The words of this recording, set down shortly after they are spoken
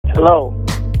Hello,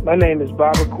 my name is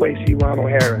Barbara Quasi Ronald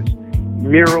Harris,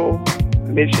 Mural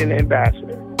Mission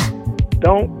Ambassador.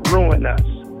 Don't ruin us.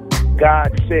 God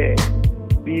said,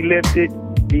 be lifted,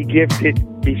 be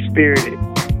gifted, be spirited,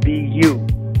 be you.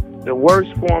 The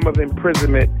worst form of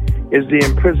imprisonment is the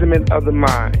imprisonment of the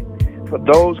mind. For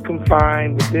those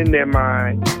confined within their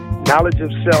mind, knowledge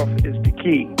of self is the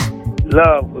key.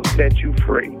 Love will set you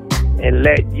free and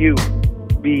let you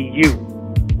be you.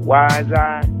 Wise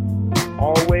eye,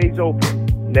 always open,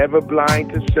 never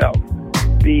blind to self.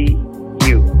 Be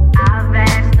you.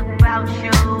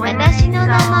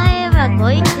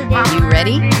 You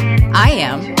ready? I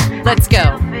am. Let's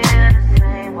go.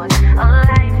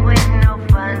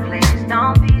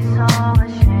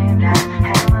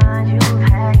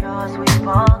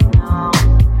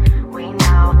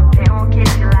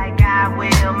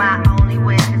 My only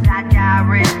wish is I die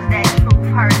real. Is that true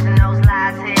person, those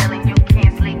lies healing. You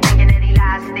can't sleep thinking that he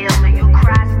lies still. So you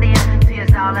cry still,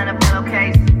 tears all in a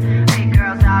pillowcase. Big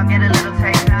girls all get a little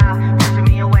taste out. Pushing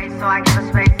me away so I give a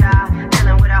space out.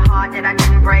 Dealing with a heart that I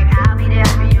didn't break. I'll be there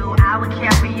for you, I would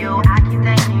care for you. I keep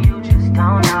thinking you just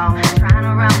don't know. Trying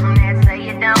to run from that, say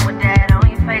you're done with that. On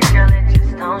your face, girl, it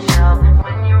just don't show.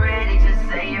 When you're ready, just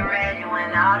say you're ready. When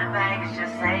all the baggage,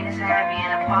 just say it's heavy.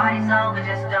 And the party's over,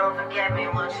 just don't forget me.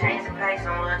 We'll change the pace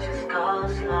and we'll just go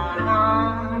slow. You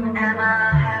won't ever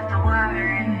have to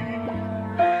worry.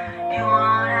 You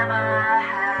won't ever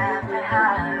have to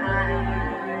hide.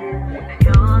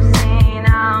 You've seen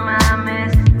all my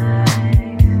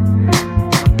mistakes.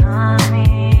 Look me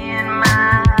in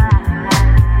my eyes.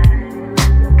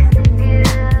 'Cause if you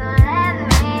let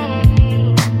me,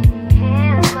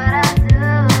 here's what I'll do.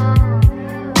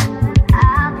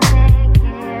 I'll take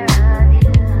care of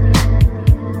you.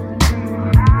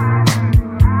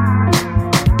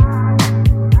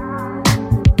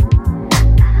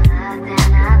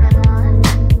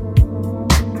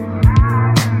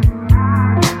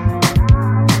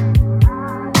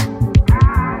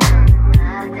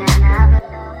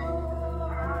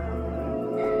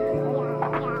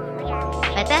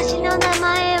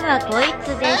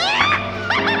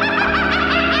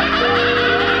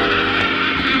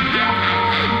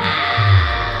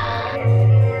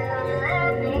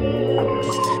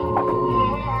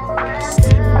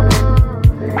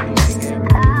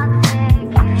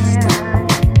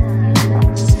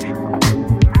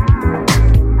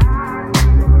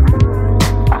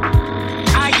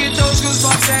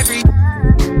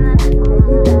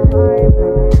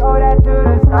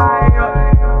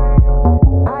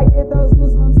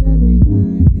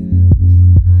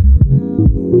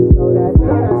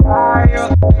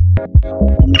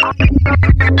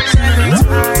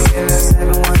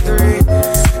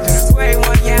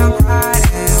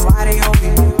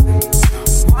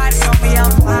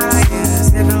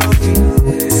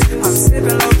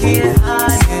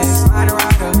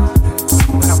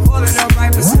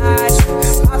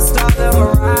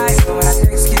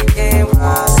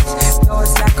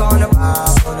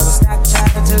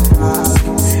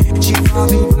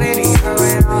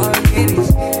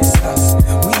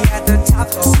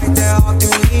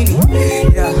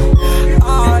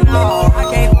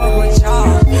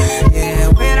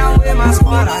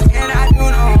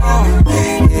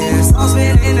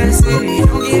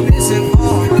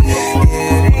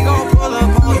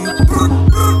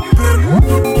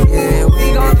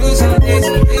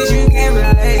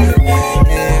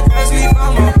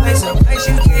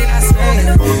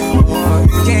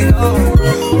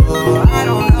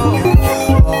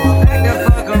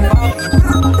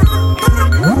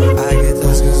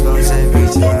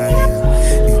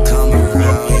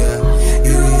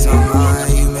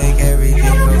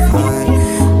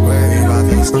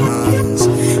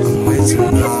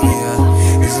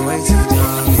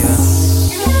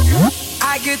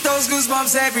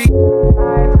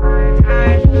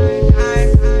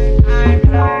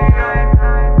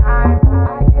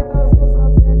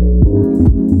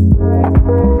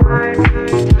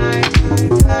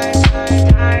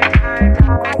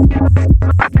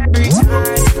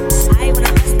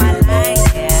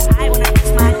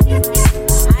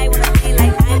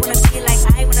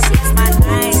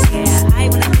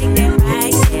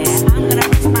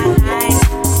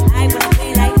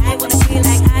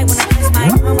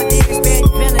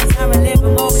 Feelings, I'm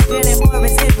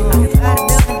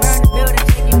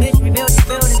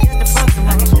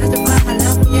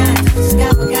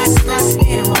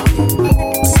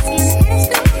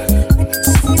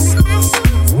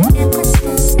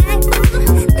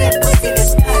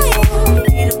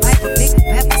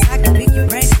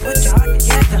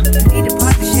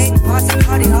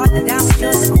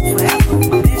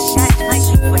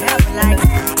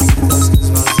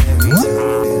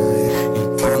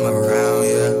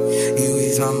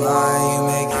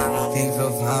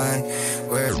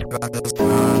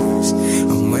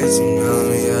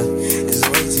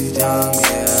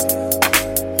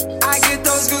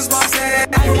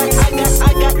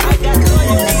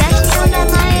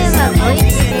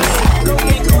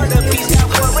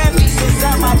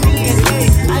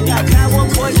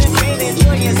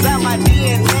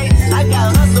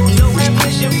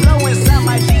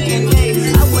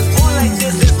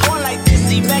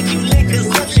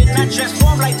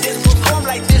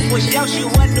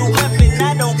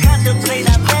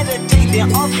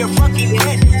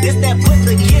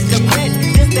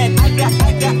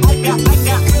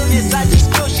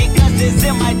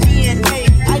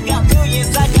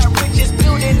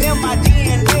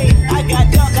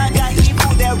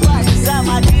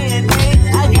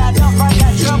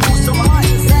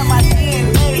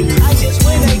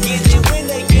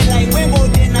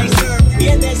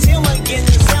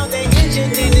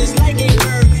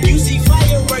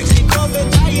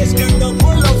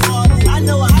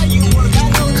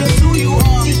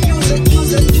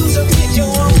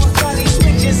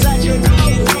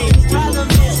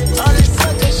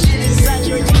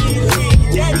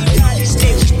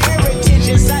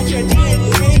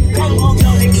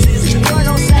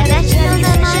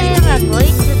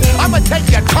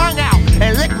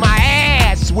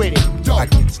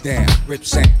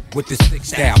With the stick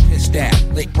style, piss style,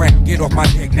 lick round, get off my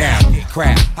dick now, get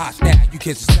crowd, hot style, you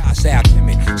kids are shy style,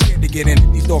 timid, scared to get in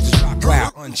it, these dogs are shock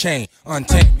loud, unchained,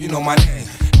 untamed, you know my name,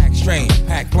 act strange,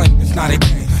 pack plain, it's not a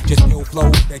game, just ill flow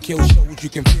that kill shows you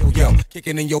can feel, yo,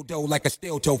 kicking in your dough like a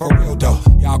steel toe, for real though,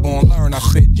 y'all gon' learn I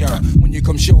spit germ, when you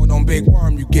come short on big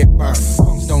worm, you get burned,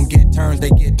 punks don't get turns, they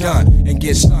get done, and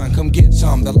get sun, come get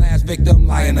some, the last victim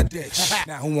lie in a ditch,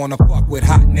 now who wanna fuck with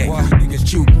hot neck, niggas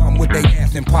chew gum with they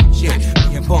ass and pop shit,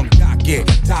 me and punk doc get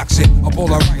toxic, a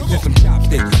bowl of rice and some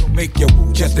chopsticks, don't make your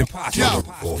woo just impossible.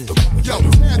 Yo,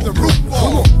 tear the roof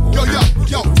off,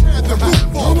 yo, tear the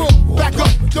roof off, back up,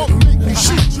 don't make me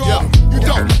shoot y'all, you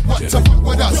don't want to fuck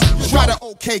with us, you try to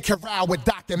OK corral with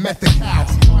Dr. Method Cow,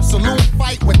 our saloon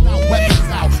fight without weapons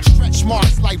out, stretch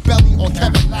marks like belly on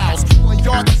Kevin Lyles, 1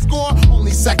 yard to score,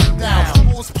 only second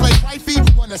down, bulls play wifey,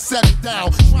 wanna set it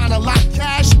down, trying to lock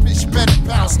cash, bitch better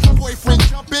bounce, boyfriend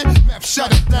jumping, meth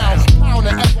shut it down, pound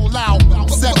the echo loud, about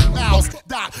 7 miles,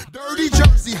 Doc, dirty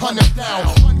jersey, 100 down,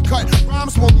 uncut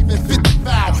rhymes won't even fit the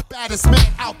foul, baddest man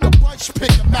out the bunch,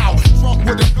 pick him out, drunk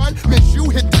with a gun, miss you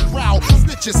hit the crowd,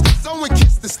 snitches, someone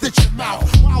kiss the stitch him out,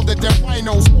 wilder than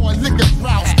rhinos on liquor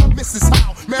droughts, Mrs.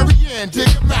 Howe, Marianne, dig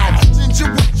him out,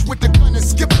 Ginger Witch with the gun and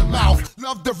skip the mouth,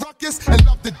 love the ruckus and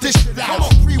love to dish it out,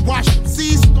 pre-wash them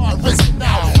C's, start rinsing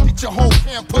out, get your whole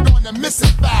camp put on a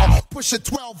missing foul, push a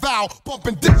 12 valve,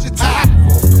 bumping digital,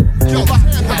 yo, my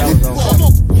hand the roof off,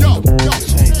 yo,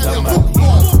 tear the roof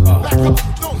off, back up,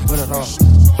 don't put it on.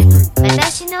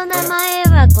 私の名前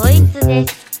はこいつで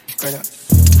す。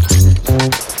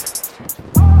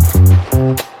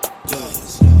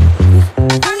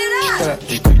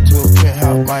Straight to a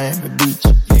penthouse, Miami Beach.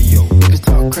 Yeah, yo, niggas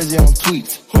talk crazy on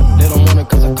tweets. They don't want it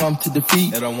cause I come to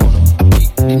defeat. They don't want it. I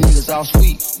beat these niggas all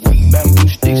sweet. Bamboo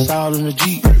sticks out in the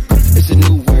Jeep. It's a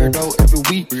new weirdo every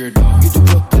week. Get the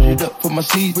book, put it up for my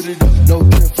seeds. No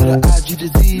cure for the IG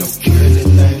disease. Do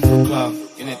anything for clout.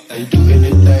 They do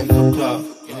anything for clout.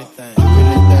 Do anything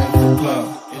for clout.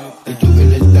 They do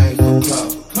anything for clout.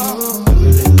 Do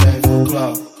anything for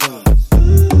clout.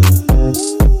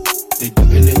 They do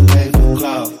anything for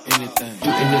clout. Do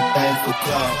anything for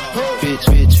clout. Bitch,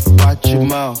 watch your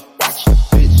mouth.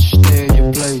 Bitch, stay in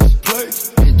your place.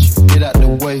 Bitch, get out the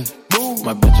way.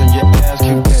 My bitch on your ass,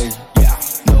 QK.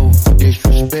 No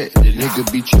disrespect, the nigga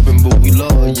be trippin', but we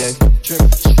love, yeah.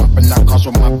 Swappin' that cars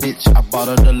with my bitch. I bought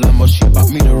her the limo, she bought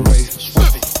me the Wraith.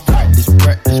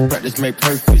 Practice make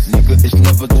perfect, nigga. It's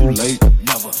never too late.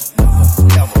 Never.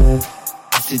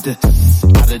 I see the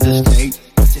out of the snake.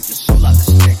 I take the soul out the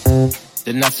snake.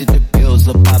 Then I see the bills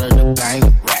up out of the bank.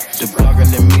 The blog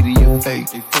and the media fake.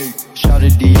 Shout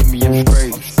it, DM me, I'm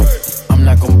straight. I'm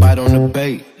not gon' bite on the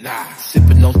bait.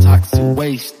 Sippin' on toxic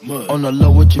waste. On the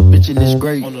low with your bitch and it's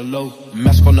great. On the low,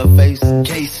 mask on the face,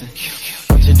 casing.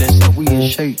 Watchin' that stuff, we in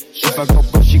shape. If I go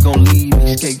broke, she gon' leave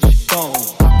me skate. I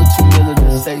put 2 million in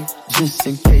the safe, just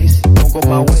in case. Don't go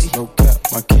my way. No cap,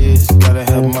 my kids gotta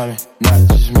have money, not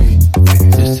just me.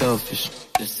 Just selfish.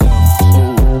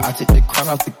 Ooh, I take the crown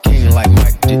off the king like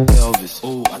Mike did Elvis.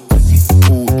 Ooh,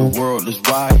 the world is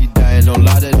wild, he dying, don't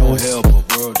lie, that don't help.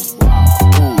 The world is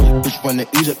wild. Ooh, bitch wanna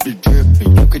eat up the drip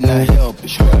and you cannot help it.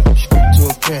 Straight to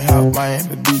a penthouse,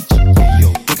 Miami Beach. Yo,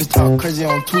 niggas talk crazy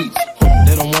on tweets.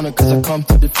 They don't want it cause I come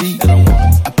to defeat. They don't want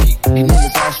it. I peek, these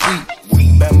niggas all sweet.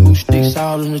 Bamboo sticks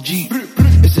out in the Jeep.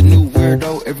 It's a new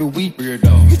weirdo every week. Get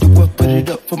the work, put it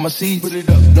up for my seeds.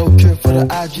 No cure for the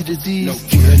IG disease. No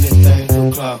cure, anything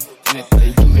for clout.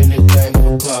 They do anything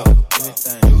for clout.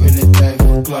 Do anything for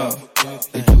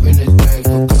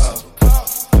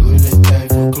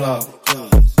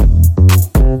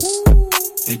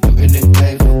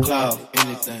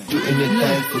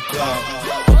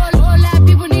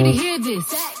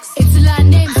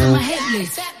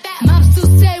fabulous. Mom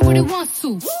still say what he wants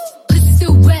to. Pussy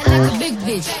still wet like a big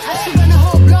bitch. I should run a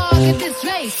whole blog at this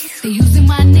rate. They using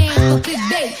my name for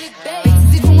clickbait.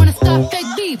 Bitches even wanna start fake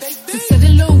beef. To sell a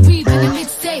little weed in a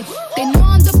mixtape. They know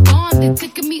I'm the bomb, they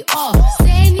ticking me off.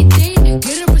 Say anything to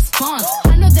get a response.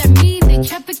 I know that mean they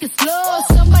traffic is slow.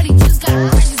 Somebody just got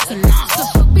register long. So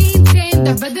for being tamed,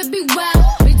 I'd rather be wild.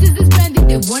 Bitches is brandy,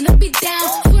 they wanna be down.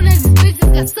 Soon as these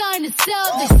bitches got something to sell,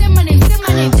 they say my name,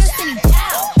 Destiny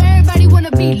Child. Everybody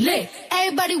wanna be lit,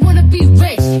 everybody wanna be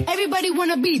rich, everybody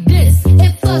wanna be this.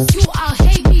 If us you, I'll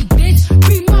hate me, bitch.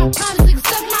 Read my promise,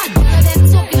 accept my girl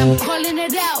that's talking, I'm calling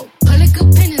it out. Public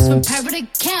opinions from private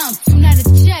accounts. You not a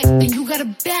check, then you gotta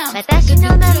bounce. 私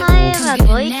の名前は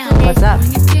こいつです。 What's up?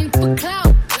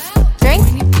 Drink?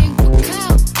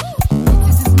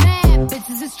 Bitches is mad,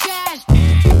 bitches is trash.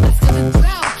 Let's go to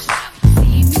grouch.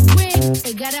 See me win,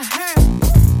 it gotta hurt.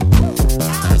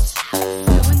 Ouch.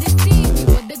 So when they see me,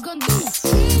 what they gon' do?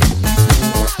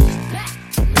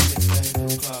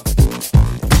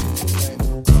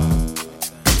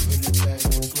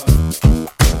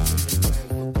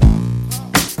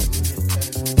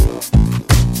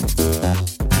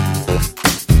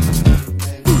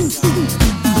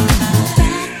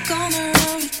 Back on the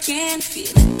road again,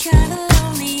 feeling kinda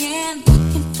lonely and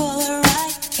looking for the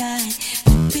right guy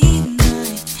to be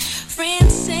mine.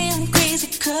 Friends say I'm crazy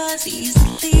 'cause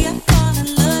easily I fall in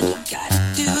love. You gotta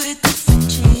do it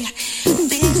differently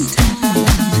this time.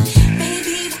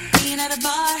 Maybe we'll meet at a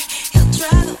bar, he'll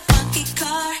drive a funky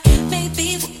car.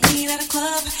 Maybe we'll meet at a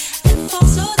club and fall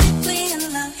so deeply in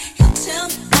love. He'll tell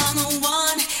me I'm the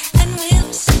one and we'll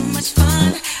have so much fun.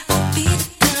 I'll be the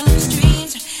girl of his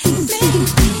dreams. Maybe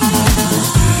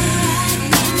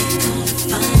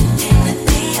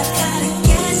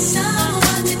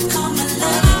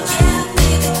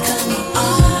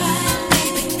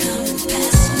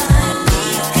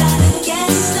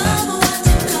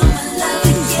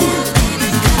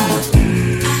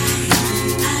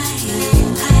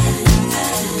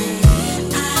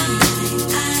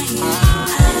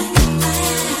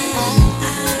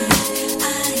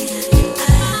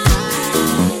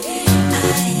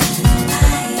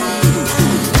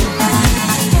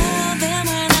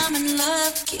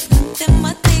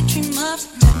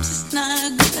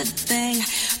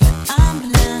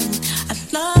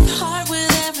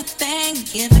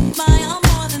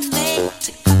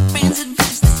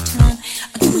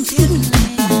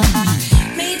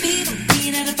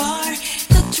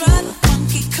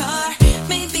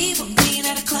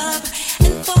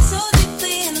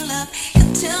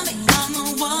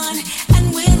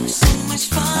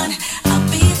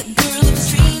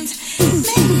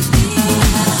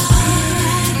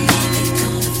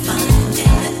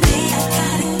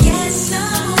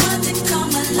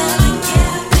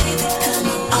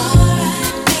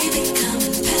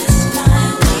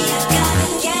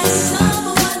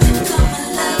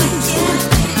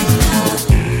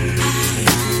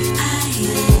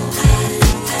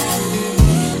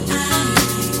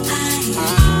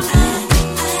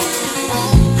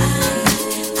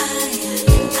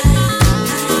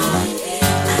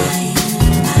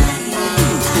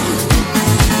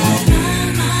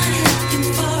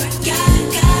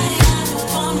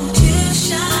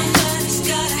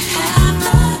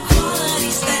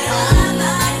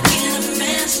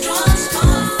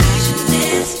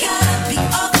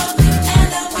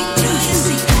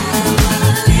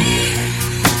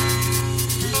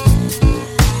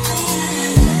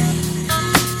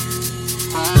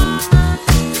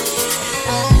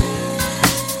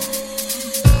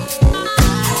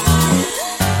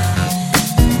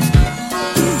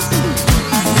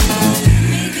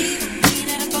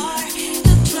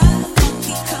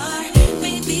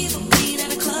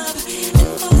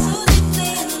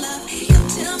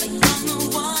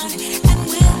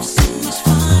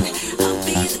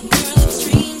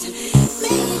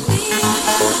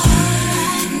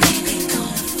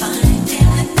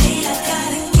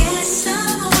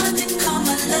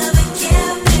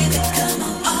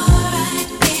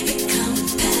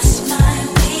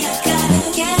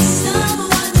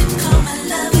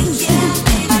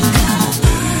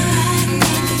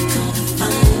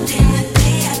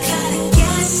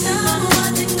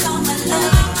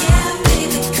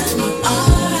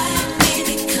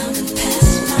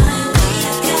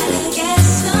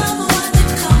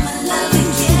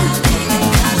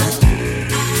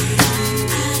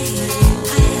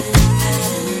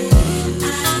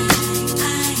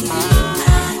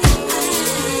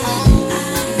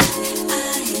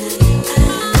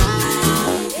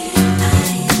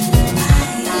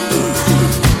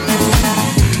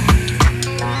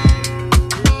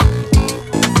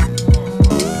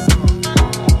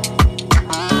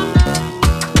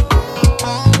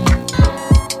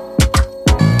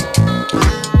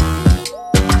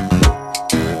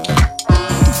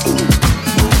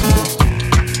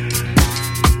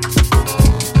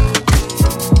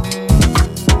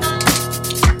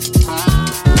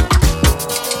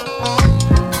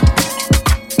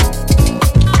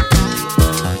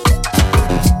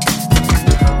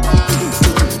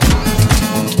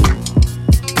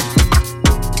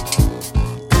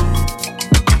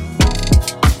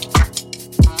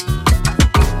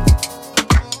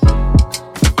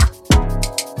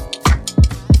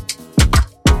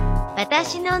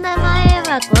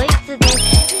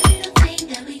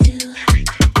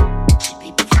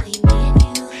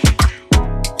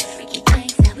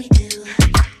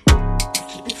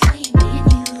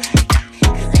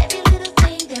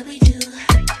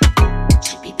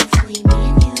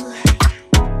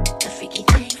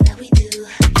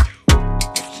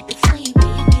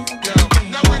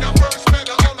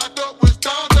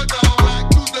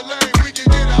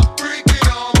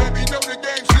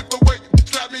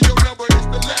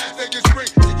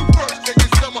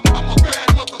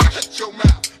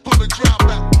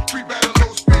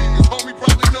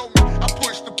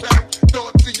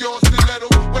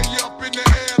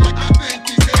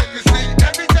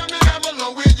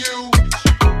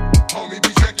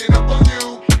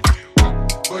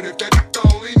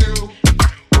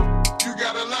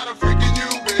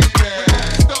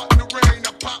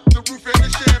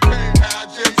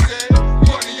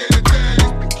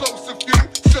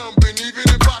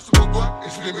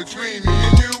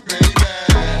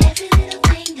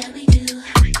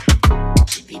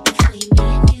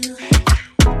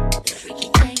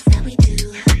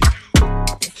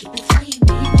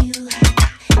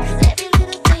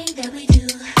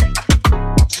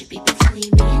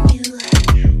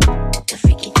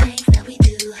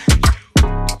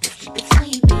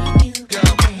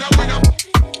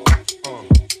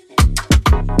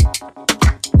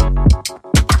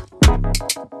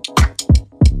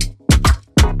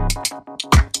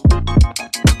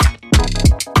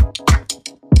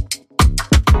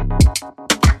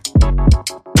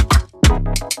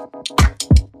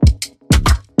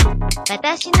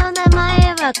私の名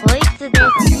前はこいつです。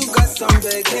 You got some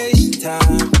vacation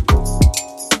time.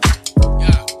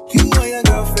 You and your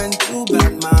girlfriend too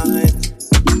bad mind.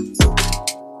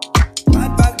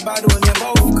 Bad when you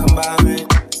both combine.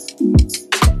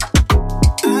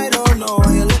 I don't know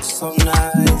why you look so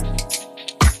nice.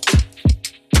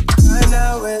 Right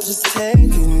now we're just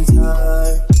taking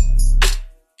time.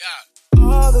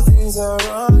 All the things are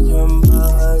on your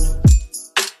mind.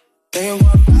 They ain't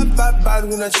want bad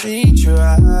when I treat you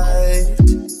right.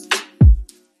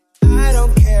 I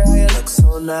don't care how you look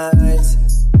so nice.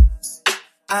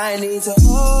 I need to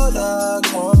hold a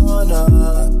corner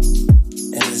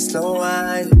and a slow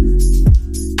wine.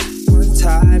 One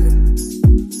time,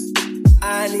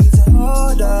 I need to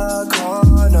hold a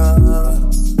corner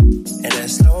and a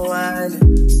slow wine.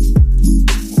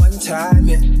 One time,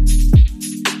 yeah.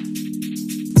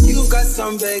 You got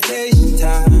some vacation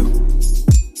time.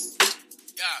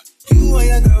 You and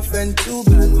your girlfriend too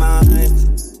bad mind.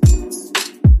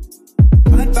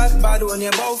 Bad when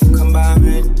you both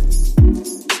combine.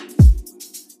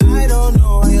 I don't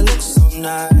know why you look so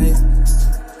nice.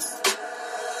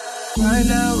 Right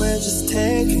now we're just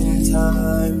taking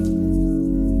time.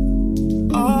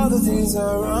 All the things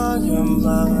are on your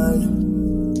mind.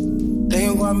 They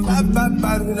ain't want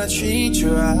bad when I treat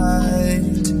you right.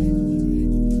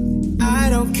 I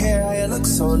don't care how you look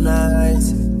so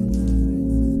nice.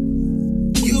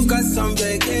 You've got some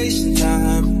vacation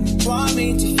time. Want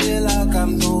me to feel like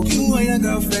I'm new. You and your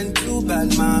girlfriend too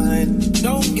bad mind.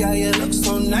 Don't care, you look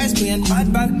so nice. Being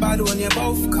bad when you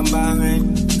both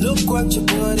combine. Look what you're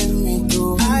putting me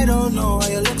through. I don't know why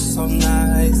you look so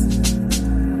nice.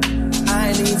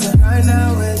 I need to right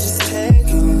now, we're just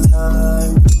taking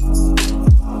time.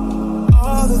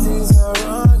 All the things are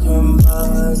on your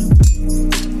mind.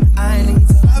 I need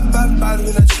to bad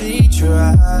when I treat you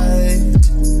right.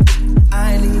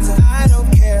 I don't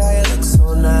care how you look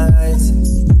so nice.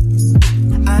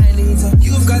 I need to,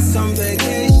 you've got some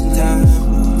vacation time.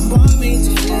 Want me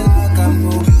to feel like I'm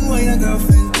new. You and your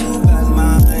girlfriend too bad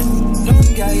mind.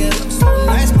 Don't care, you look so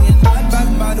nice. Being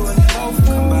bad when you both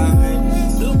combine.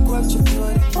 Look what you're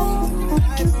putting me through.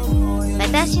 I don't know you.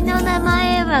 私の名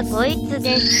前はこいつ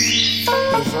です。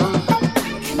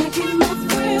 Can I get my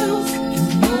thrills? You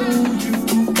know you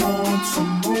want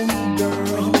some more,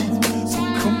 girl. So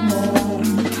come on.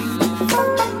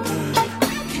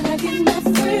 Can I get my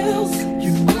thrills?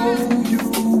 You know you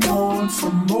want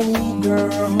some more,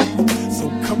 girl. So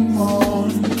come on.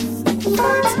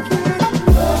 Let's get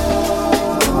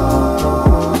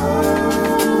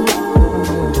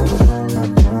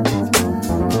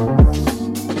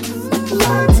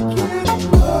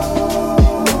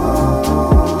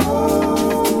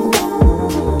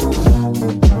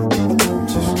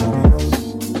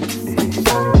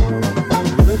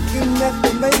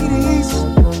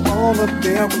up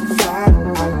there inside.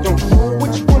 I don't know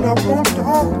which one I want,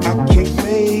 dog. I can't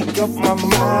make up my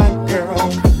mind,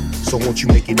 girl. So won't you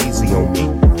make it easy on me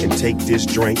and take this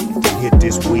drink and hit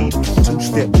this weed.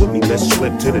 Two-step with me, let's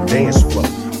slip to the dance floor.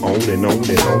 On and on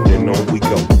and on and on we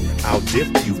go. I'll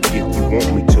dip you if you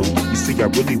want me to. You see, I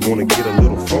really wanna get a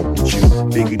little funk with you,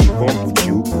 biggity bump with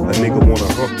you. A nigga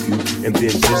wanna hump you and then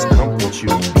just comfort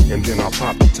you. And then I'll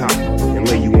pop the top and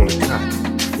lay you on the cot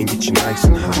and get you nice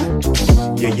and hot.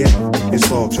 Yeah, yeah,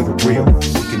 it's all to the real.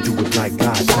 We can do it like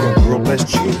God. Come on, girl, let's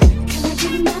chill.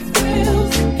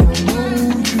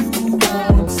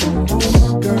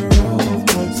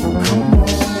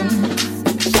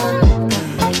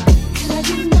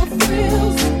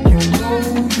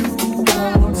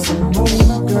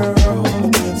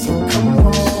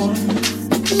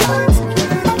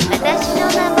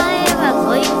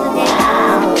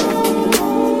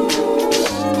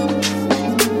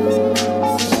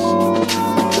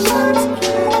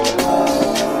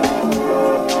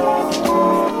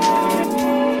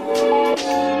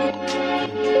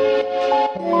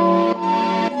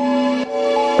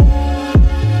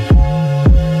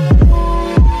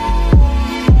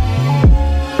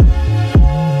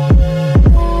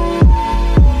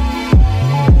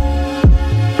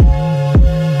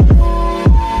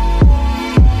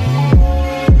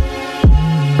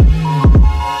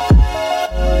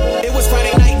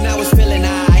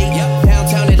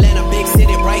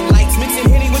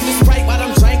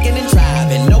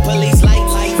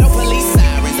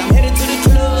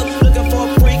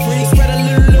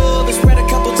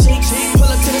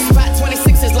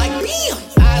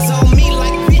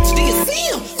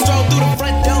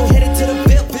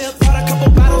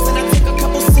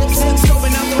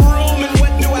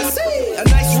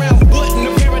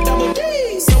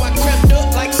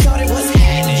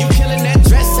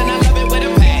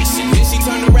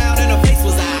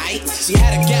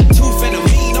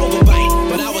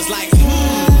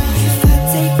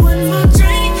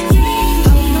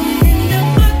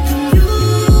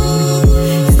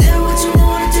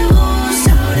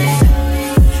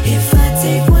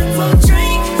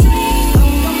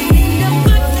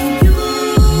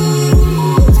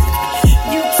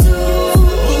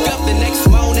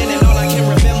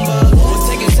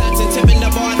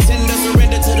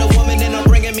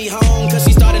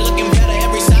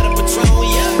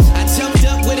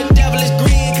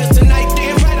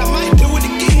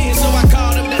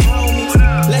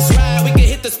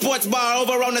 bar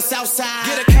over on the south side.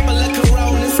 Get a couple of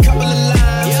Coronas, couple of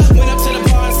limes. Went up to the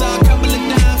bar and saw a couple of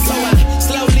dimes. So I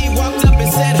slowly walked up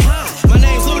and said, hi, my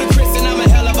name's Ludacris and I'm a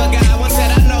hell of a guy. One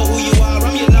said, I know who you are,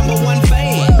 I'm your #1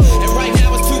 fan. And right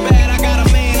now it's too bad I got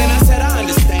a man. And I said, I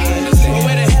understand. But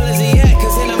where the hell is he at?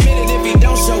 Cause in a minute if he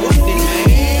don't show up, then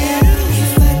man.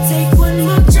 If I take one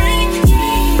more drink,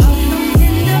 I'm gonna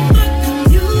end up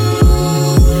fucking you.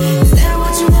 Is that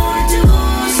what you wanna do,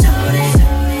 shorty?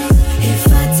 If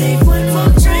I take one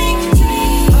more drink,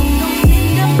 I'm gonna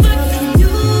end up fucking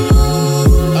you.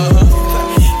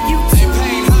 You Hey,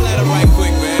 Payne, holla at her right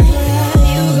quick, man.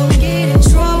 You gon' get in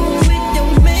trouble with your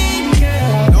man,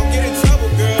 girl. Don't get in trouble,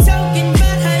 girl. Talking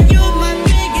about how you're my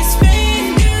biggest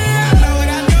fan, girl. I know it,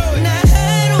 I know it. Now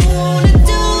I don't wanna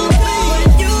do what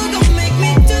you gon' make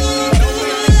me do.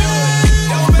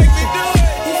 Don't make me do it.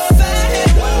 If I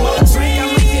had one more drink,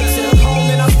 I'ma get you home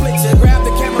and I'll split you. Grab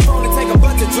the camera phone and take a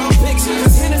bunch of drunk pictures.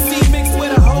 Cause Hennessy mixed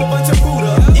with a whole bunch of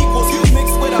Buddha equals you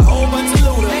mixed with a whole bunch of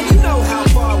Luda. And you know how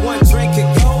far one drink can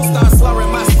go. Start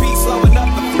slurring my speed, slowing up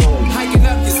the flow. Hiking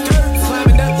up your skirt,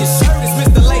 climbing up your shirt. It's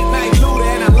Mr. Late Night Luda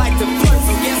and I like to flirt.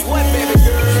 So guess what, baby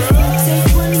girl? take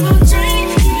one more drink,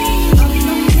 I'm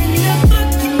gonna end up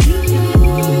fucking you.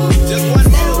 Just one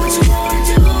Is that more. what you wanna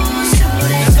do,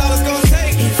 shorty? That's all it's gonna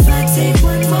take. If I take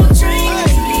one more drink,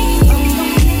 I'm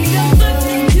gonna end up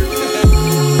fucking you.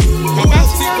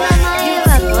 私の名前は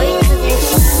こいつです。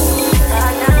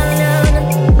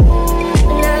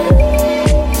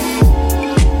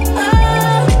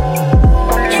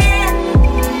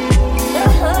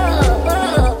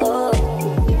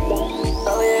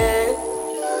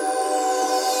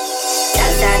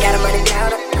I got 'em on the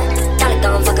counter. Tell it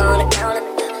don't fuck on the counter.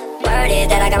 Word is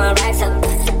that I got my racks up.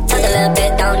 Took a little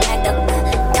bit, don't act up.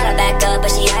 Gotta back up,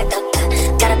 but she act up.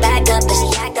 Gotta back up, but she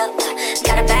act up.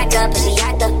 Gotta back up, but she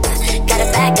act up. Gotta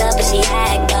back up, but she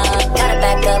act up. Gotta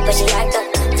back up, but she act up.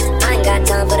 I ain't got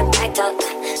time for the back talk.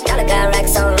 Dollar got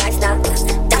racks on racks now.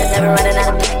 Dollars never running out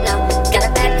of back now. Gotta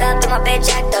back up to my bitch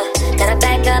act up. Gotta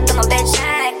back up to my bitch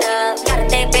act up. Got a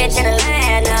thick bitch in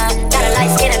Atlanta. Got a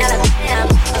light skin and Alabama.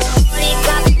 Money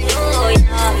dropping New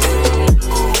York.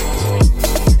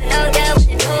 No doubt what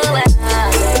you do it.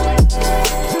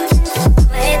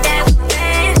 Hit that with my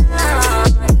man on.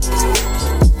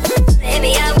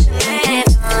 Baby, I'm with the man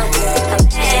on. A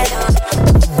man on.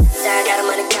 So I got 'em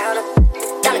on the counter.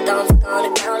 Dollar don't fuck on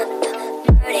the counter.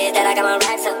 Heard it that I got my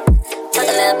racks up. Took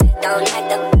a little bit, don't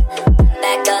act up.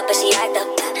 Back up, but she act up.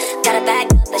 Gotta back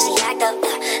up, but she act up.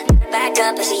 Back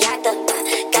up, but she act up.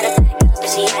 Gotta back up, but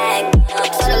she act up.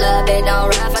 Told a little bit, don't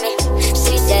run for me.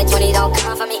 She said 20 don't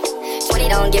come for me. 20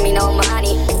 don't give me no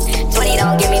money. 20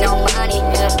 don't give me no money.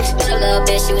 Yeah. Told a little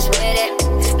bitch she was with it.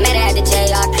 Met her at the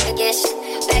JR Crickets.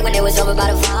 Back when it was over by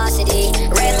the varsity.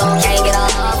 Red Bull can't get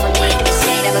off of me. She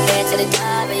ain't never been to the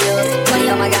W. 20,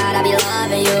 oh my God, I be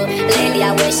loving you. Lately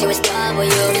I wish it was W.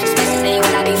 Especially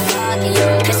when I be fucking you.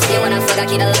 Cause still when I fuck I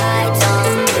keep the lights on.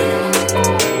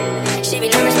 She be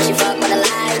nervous when she fuck with the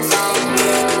lights on.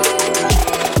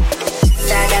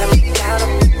 So I got 'em on the counter.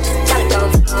 Tell it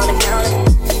don't fuck on the counter.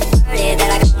 Heard it that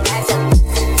I got my racks up.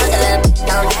 Took a little bit,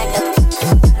 don't act up.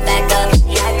 Back up,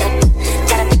 she act up.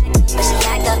 Gotta back up, but she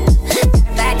act up.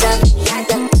 Gotta back up, she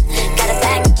act up. Gotta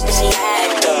back up, but she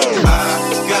act up.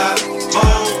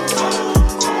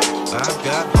 I've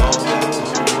got home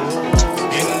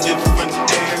in different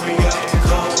areas.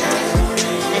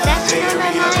 私の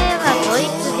名前はこい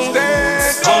つで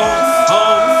す。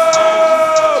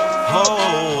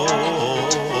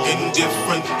 In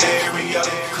different area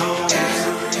codes.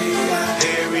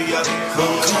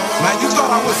 Man, you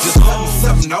thought I was just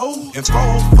 7-0 and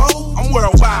 4-4? I'm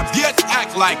worldwide, yet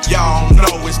act like y'all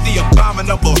know it's the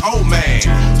abominable old man.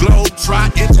 Globe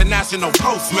Trot International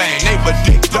Postman, neighbor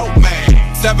Dick Dope Man.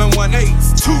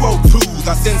 718s, 202s,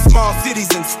 I send small cities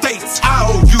and states,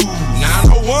 IOU.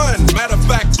 901, matter of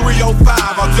fact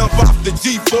 305, I'll jump off the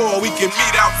G4, we can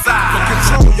meet outside. But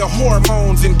control your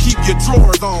hormones and keep your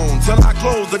drawers on, till I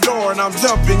close the door and I'm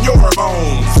jumping your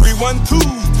bones.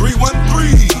 312,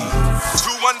 313,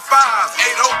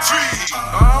 215-803.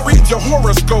 I'll read your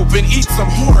horoscope and eat some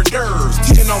hors d'oeuvres.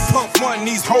 10 on pump 1,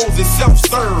 these hoes is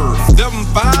self-serve.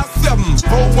 757,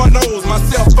 410's, my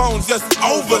cell phone just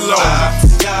overload.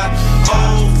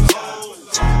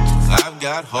 I've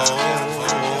got home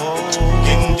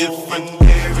in different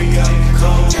area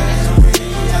codes.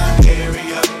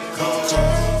 Area codes.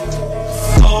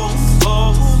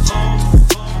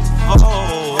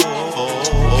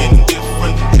 In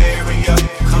different area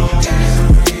codes.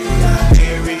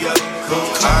 Area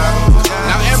codes.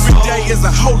 Now every day is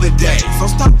a holiday, so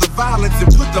stop the violence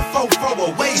and put the 4-4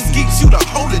 away. Skeet you the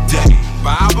holiday.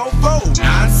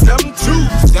 504-972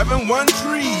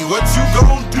 713, what you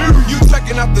gon' do? You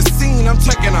checking out the scene, I'm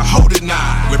checking a holding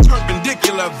eye. With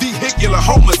perpendicular vehicular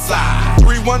homicide.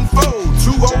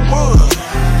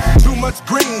 314-201. Too much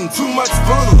green, too much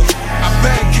fun. I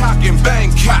Bangkok and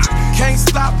Bangkok. Can't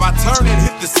stop, I turn and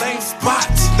hit the same spot.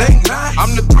 Think not,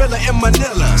 I'm the thriller in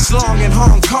Manila. Slong in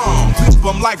Hong Kong. Whip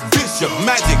 'em like Bishop,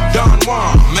 Magic, Don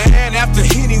Juan. Man, after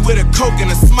Henny with a Coke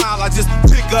and a smile, I just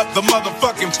pick up the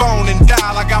motherfucking phone and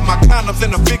dial. I got my condoms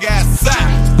in a big ass sack.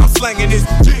 I'm slanging this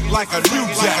dick like a new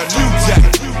jack, a new jack,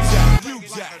 a new jack, a new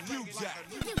jack, a new jack.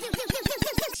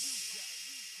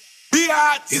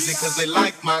 Is it cause they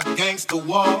like my gangster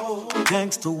wall?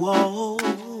 Gangster wall.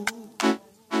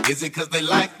 Is it cause they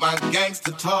like my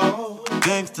gangster talk?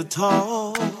 Gangster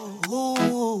talk.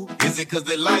 Is it cause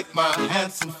they like my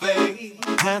handsome face?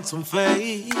 Handsome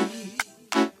face.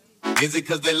 Is it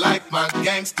cause they like my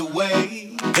gangster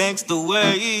way? Gangster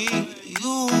way.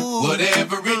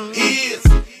 Whatever it is,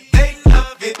 they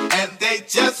love it and they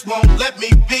just won't let me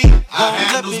be. I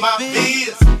handle my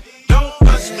biz. Don't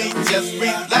rush me, just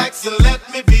relax and let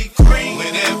me be free.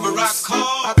 Whenever I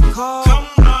call, come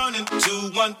running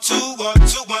 212 or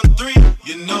 213.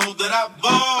 You know that I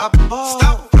ball.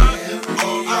 Stop running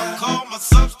or I'll call my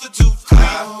substitute.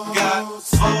 I've got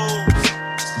souls.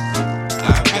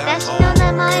 私の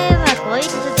名前はこいつで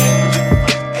す。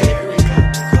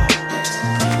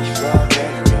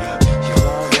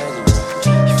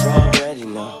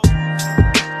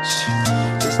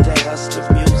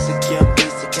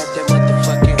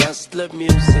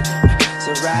Music,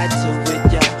 so ride to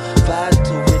it, y'all, vibe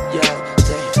to it, y'all.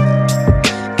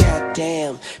 Damn,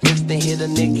 goddamn, next they hit a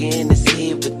nigga in his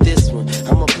head with this one.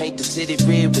 I'ma paint the city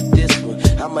red with this one.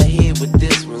 I'ma hit with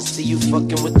this one. See you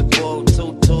fucking with the ball,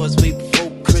 two toys way before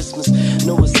Christmas.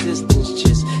 No assistance,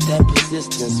 just that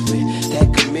persistence with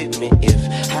that commitment. If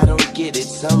I don't get it,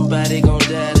 somebody gon'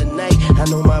 die tonight. I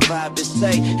know my vibe is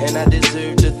tight, and I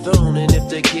deserve the throne. And if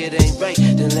the kid ain't right,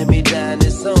 then let me die in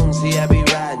this song. See, I be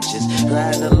riding, just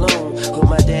riding alone. With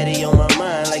my daddy on my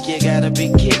mind, like you gotta be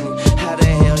kidding. How the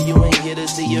hell you ain't here to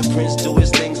see your prince do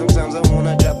his thing? Sometimes I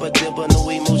wanna drop a dip, but no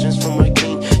emotions from a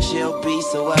king. She'll be,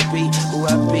 so I be who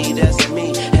I be, that's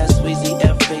me. That's Weezy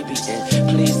F, baby, and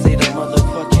please say the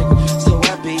motherfucking. So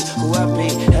I be who I be,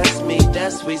 that's me.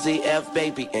 That's Weezy F,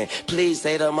 baby, and please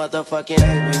say the motherfucking.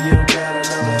 Baby, you gotta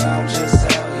know that I'm just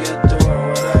out here doing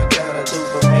what I gotta do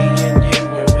for me and you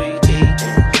when we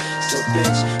eatin'. So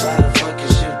bitch, why the fuck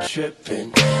is you trippin'?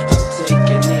 I'm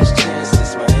taking these chances,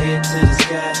 my head to the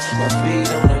sky, my feet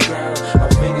on the ground, my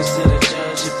fingers to the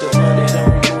judge. If the money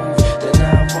don't move, then I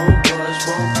won't budge,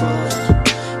 won't budge.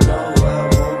 No, I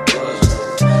won't budge,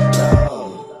 no.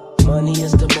 Money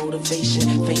is the motivation,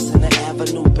 facing the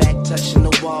avenue, back touching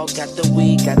the wall. Got the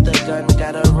weed, got the gun,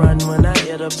 gotta run when I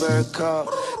hear the bird call.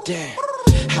 Damn,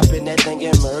 hop in that thing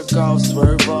and murk off,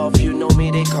 swerve off. You know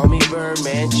me, they call me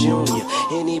Birdman Jr.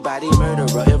 Anybody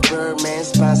murderer, if Birdman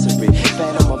sponsor it.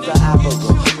 Phantom of the Opera,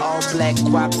 all black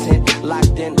guap tent,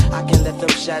 locked in. I can let them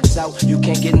shots out, you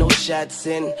can't get no shots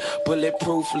in.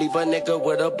 Bulletproof, leave a nigga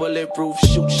with a bulletproof.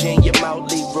 Shoot you in your mouth,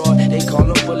 Leroy, they call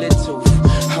him bullet tooth.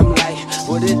 I'm like,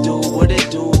 what it do, what it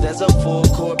do? There's a full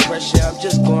court pressure, I'm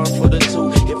just going for the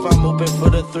two. If I'm open for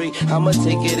the three, I'ma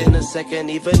take it in a second.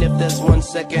 Even if there's 1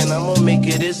 second, I'ma make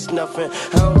it, it's nothing.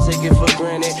 I don't take it for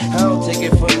granted, I don't take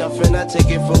it for nothing. I take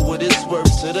it for what it's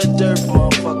worth to the dirt,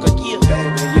 motherfucker. Yeah,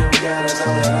 baby, you gotta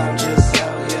know that I'm just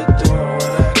out here doing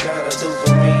what I gotta do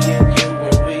for me and you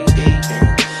when we eatin'.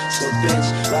 So bitch,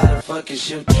 why the fuck is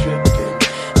you trippin'?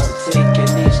 I'm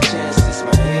taking these chances,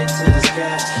 my head to the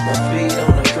sky, my feet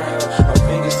on the ground, my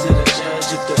fingers to the judge.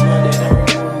 If the money don't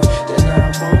move, then I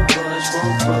won't budge,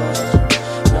 won't budge.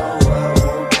 No, I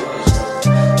won't budge,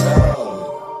 no.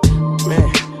 Man,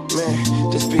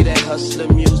 this be that hustler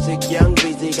music. Young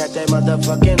Weezy got that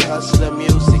motherfucking hustler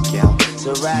music, y'all.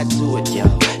 So ride to it,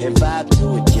 y'all, and vibe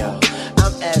to it, y'all.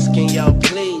 I'm asking y'all,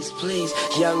 please, please.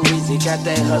 Young Weezy got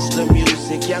that hustler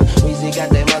music. Young Weezy got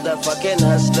that motherfucking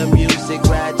hustler music.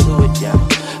 Ride to it, y'all.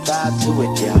 Vibe to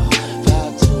it, y'all.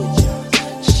 Vibe to it, y'all.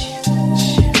 Shit,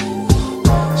 shit.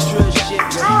 It's real shit,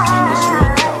 man. It's real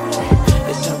talk, man.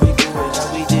 It's how we do it, how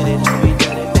we did it, how we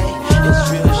done it, man. It's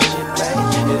real shit, man.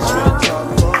 It's real talk,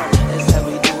 boy. It's how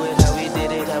we do it, how we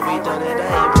did it, how we done it. I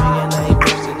ain't bragging, I ain't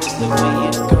boasting. It's the way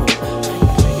it goes.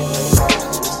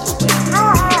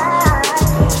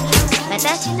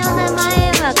 私の名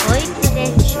前はこいつで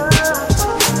す。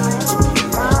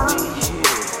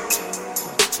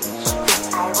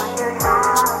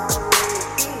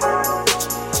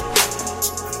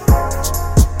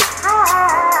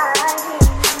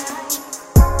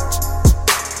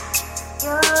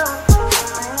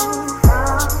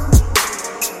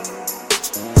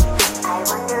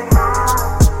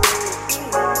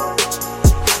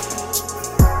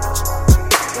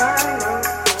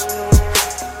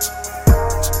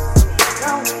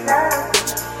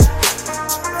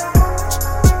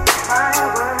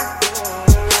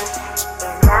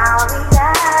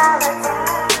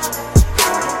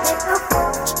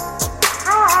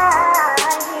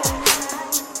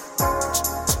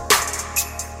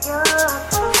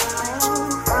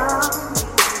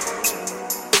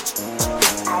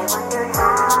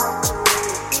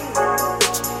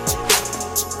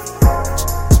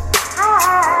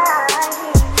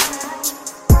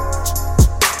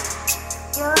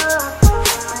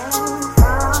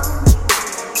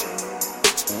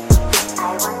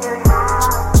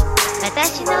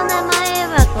私の名前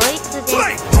はこいつです。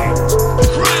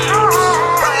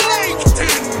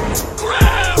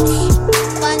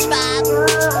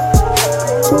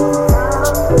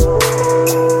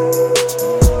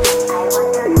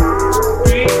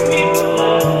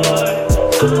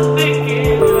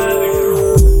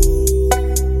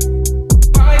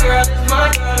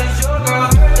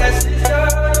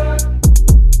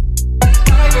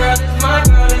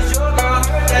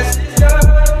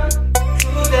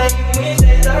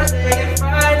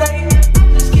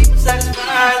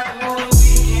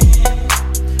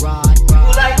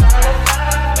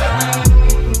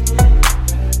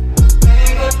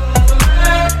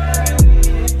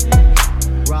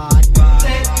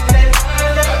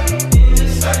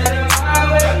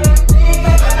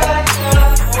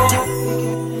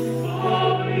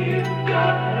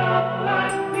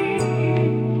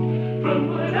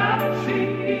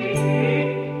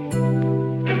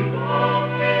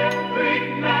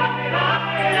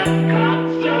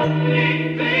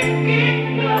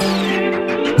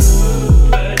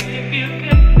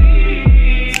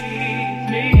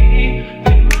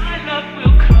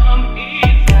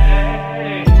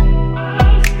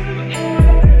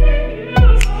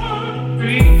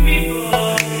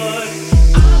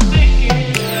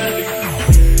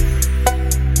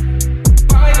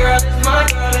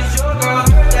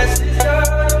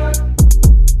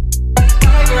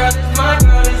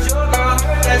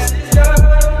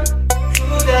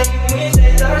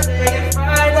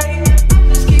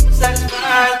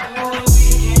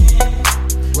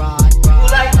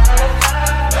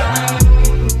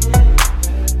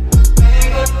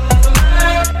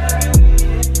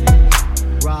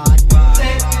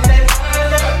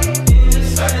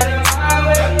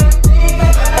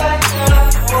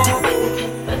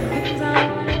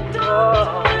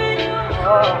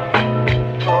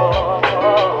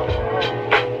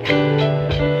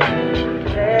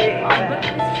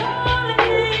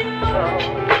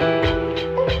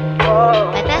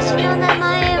私の名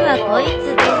前はこい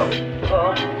つです。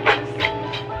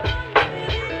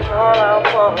All I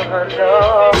wanna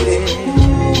know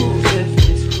is if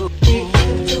it's cool. We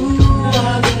can do a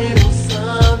little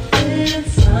something,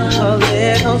 something. A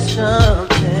little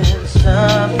something,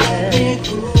 something. We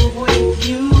groove with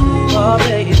you, oh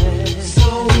baby.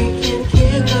 So we can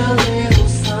give a little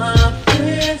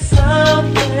something,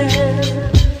 something.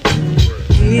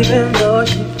 Even though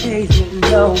she pays me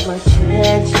no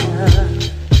attention,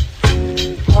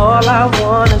 all I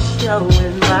wanna show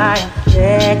is my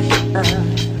affection.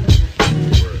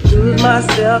 Lose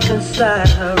myself inside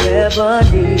her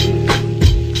ebony,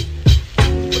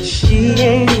 but she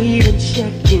ain't even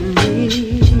checking me.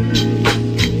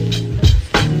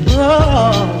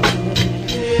 Oh,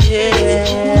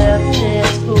 yeah,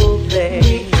 it's cool, babe.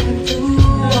 We can do a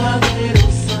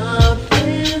little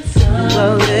something, something. A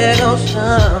little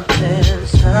something,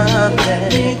 something.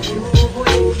 We groove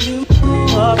with you,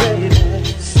 oh baby.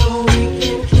 So we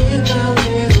can give a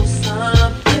little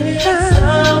something,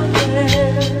 something.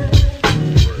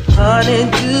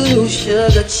 Honeydew,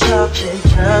 sugar, chocolate,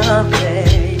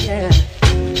 honey, yeah.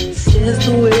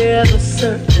 Sister with a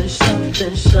certain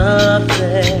something,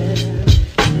 something.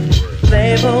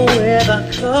 Flavor with a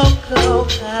cocoa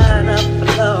kind of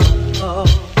flow.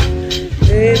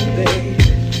 Baby,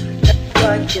 that's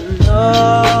what you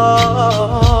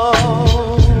know.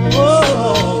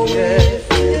 Oh,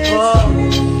 yeah. Only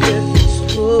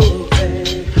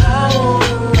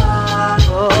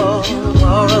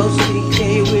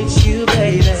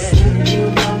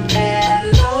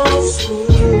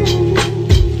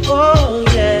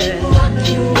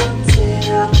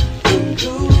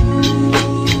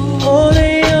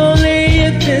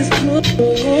if it's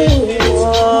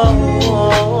cool.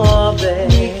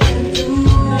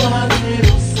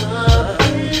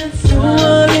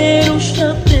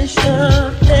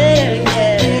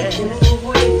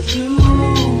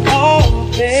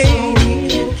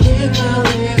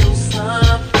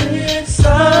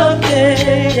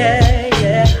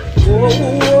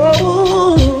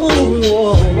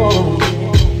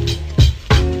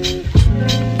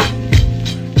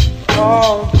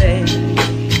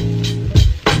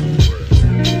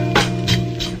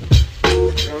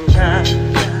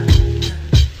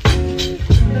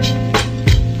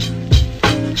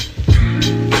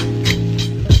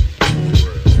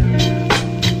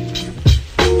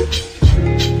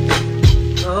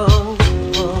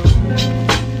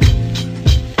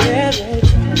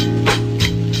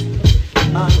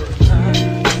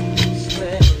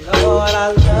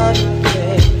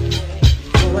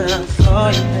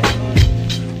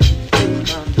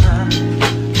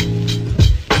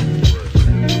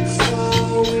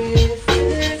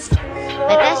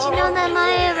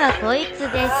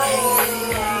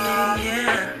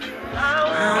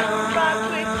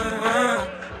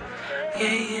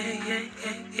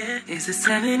 Is it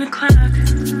 7 o'clock?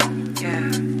 Yeah.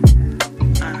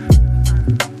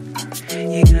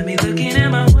 You got me looking at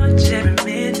my watch every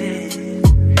minute.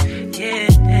 Yeah.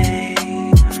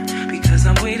 Because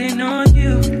I'm waiting on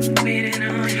you.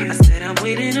 I said I'm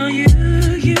waiting on you.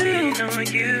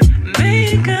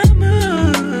 Make a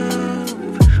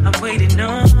move. I'm waiting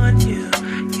on you.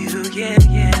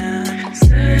 Yeah.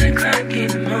 7 o'clock in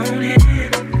the morning.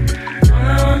 All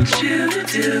I want you to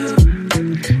do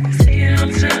is get on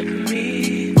top of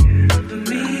me,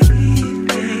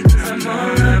 babe, 'cause I'm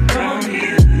all up on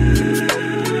you.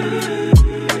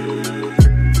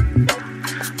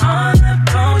 All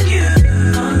up on you.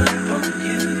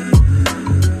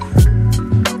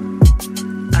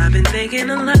 I've been thinking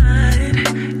a lot,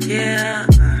 yeah.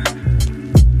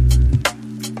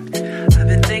 I've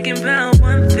been thinking about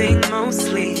one thing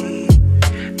mostly,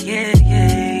 yeah.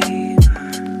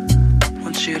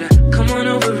 Want you to come on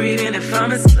over even if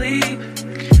I'm asleep.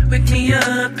 Wake me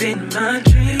up in my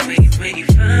dreams. When you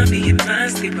find me in my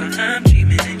sleep while I'm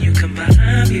dreaming, and you come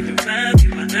behind me, revive me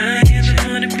while I am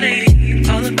on the play.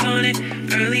 All up on it,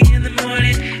 early in the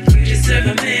morning. You deserve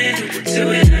a man who will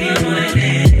do it how you want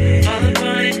it. All up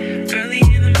on it, early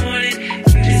in the morning.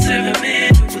 You deserve a man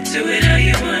who will do it how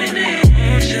you want it. I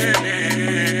want you now.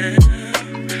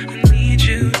 I need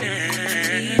you now.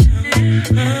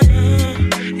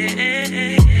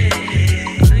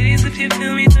 Ladies, if you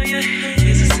feel me, throw your hands.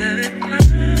 It's 7 o'clock.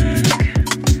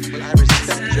 Well, I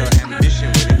respect your ambition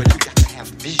with it, but you got to have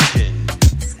vision.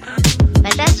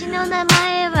 私の名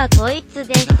前はこいつ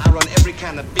です。 I run every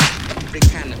kind of beat, every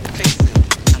kind of face.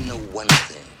 I know one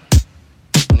thing.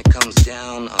 When it comes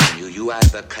down on you, you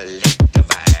either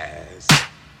collectivize.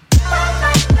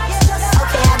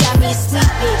 Okay, I got me a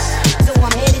sweet bitch, so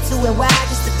I'm headed to NY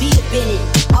just to be a Bennett.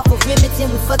 Off of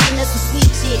Remington, we fucking us some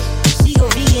sweet shit. She go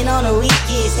vegan on the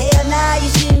weekends. Hell nah, you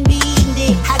shouldn't be eating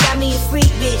it. I got me a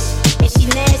freak bitch, and she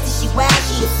nasty, she wild,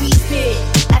 she a free spirit.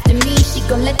 After me, she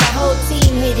gon' let the whole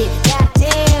team hit it.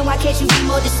 Goddamn, why can't you be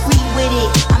more discreet with it?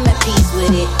 I'm at peace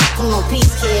with it. Come on,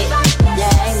 peace, kid.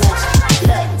 Yeah, ain't much.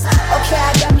 Look, okay,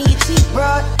 I got me a cheap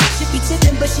broad. She be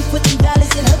tipping, but she put them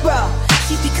dollars in her bra.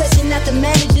 She be cussing out the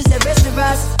managers at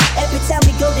restaurants. Every time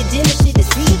we go to dinner, shit is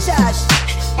free of charge.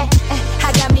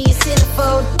 I got me a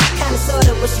centerfold, kinda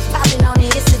sorta, but she popping on the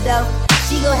Insta though.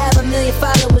 She gon' have 1 million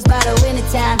followers by the winter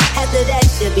time. After that,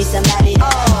 she'll be somebody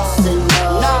else to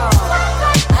know. No,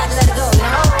 I just let her go, no.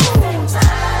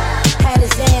 Had a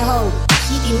Zan hoe,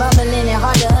 she be mumbling and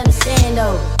hard to understand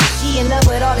though. She in love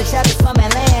with all the trappers from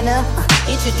Atlanta.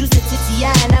 Introduced her to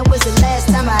T.I. and that was the last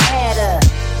time I had her.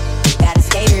 Gotta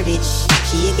skate her, bitch.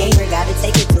 She a gamer, gotta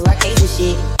take her to arcades and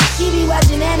shit. She be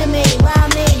watching anime while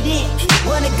I'm laying dick.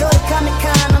 Wanna go to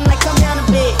Comic-Con, I'm like, come down a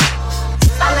bit.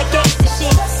 I like gangsta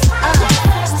shit.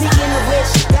 Speaking of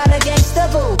which, got a gangsta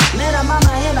boo. Met her mama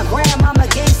and her grandmama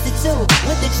gangsta too.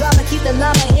 With the drama, keep the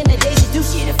llama in the days to do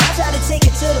shit. If I try to take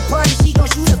her to the party, she gon'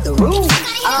 shoot up the roof.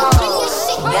 Oh,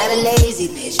 got a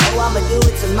lazy bitch. Oh, I'ma do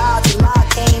it tomorrow. Tomorrow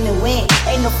came and went.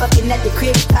 Ain't no fucking at the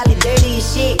crib, probably dirty as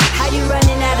shit. How you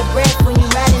running out of breath when you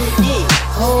riding the dick?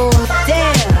 Oh,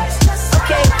 damn.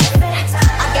 Okay,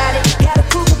 I got it. Got a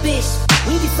cougar bitch.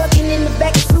 We be fucking in the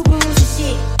back of Subarus and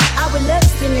shit. I would love to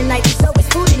spend the night, there's always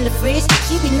food in the fridge.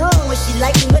 She be knowing what she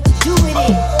like and what to do with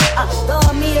it.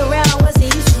 Throwing me around,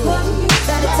 wasn't used to it.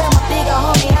 Trying to tell my bigger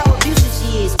homie how abusive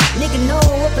she is. Nigga know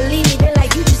what, believe me, they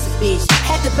like you just a bitch.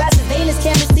 Had to buy surveillance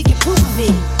cameras to get proof of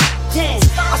it. Damn,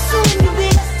 I'm suing you,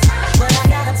 bitch. But I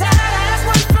got a badass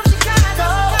one from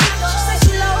Chicago. She said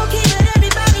she low-key, but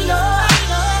everybody know.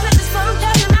 Let this from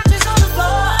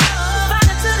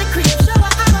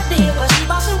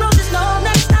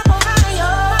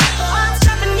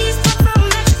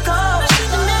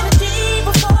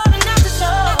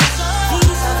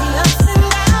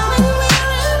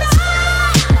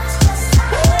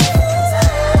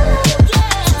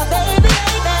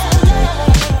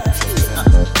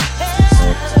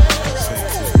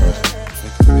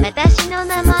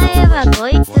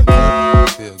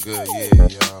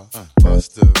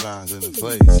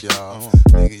place, y'all.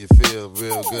 Nigga, you feel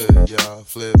real good, y'all.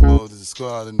 Flip mode is the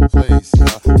squad in the place,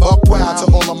 y'all. Fuck wild to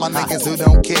all of my niggas who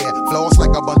don't care. Floss like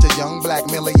a bunch of young black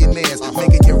millionaires.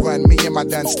 Making you run, me and my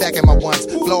done stacking my ones.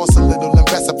 Floss a little,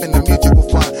 invest up in the mutual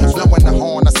fund. Blowing the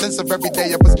horn, a sense of every day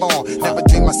I was born. Never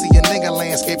dream I see a nigga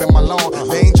landscaping my lawn.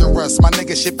 Dangerous, my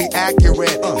nigga should be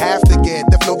accurate. Have to get,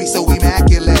 the flow be so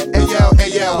immaculate.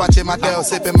 Hey yo, watching my dough,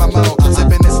 sipping my mo.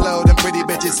 Sipping it slow, them pretty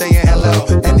bitches saying hello.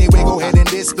 Anyway, go ahead and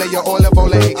display your olive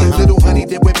olay. Little honey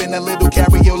dip whipping a little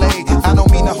cabriolet. I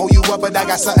don't mean to hold you up, but I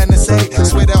got something to say.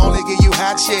 Swear to only give you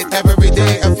hot shit every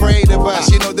day. Afraid of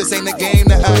us, you know this ain't a game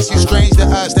to us. You strange to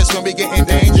us, that's when we getting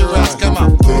dangerous. Come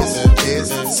on. This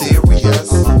is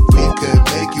serious. We could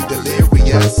make you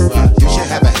delirious. You should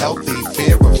have a healthy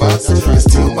fear of us. Cause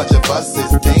too much of us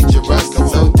is dangerous.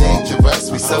 So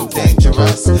dangerous, we so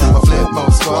dangerous. My flip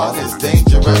mode squad is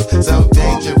dangerous. So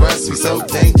dangerous, we so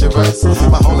dangerous.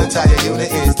 My whole entire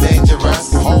unit is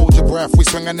dangerous. Hold your breath, we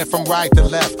swinging it from right to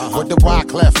left. With the wide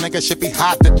clef, nigga should be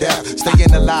hot to death.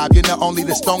 Staying alive, you know only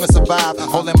the strongest survive.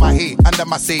 Holding my heat under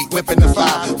my seat, whipping the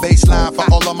fire. Baseline for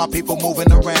all of my people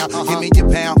moving around. Give me your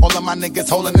pound, all of my niggas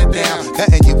holding it down.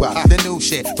 Cutting you up, the new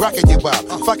shit, rocking you up,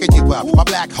 fucking you up. My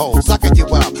black hole, sucking you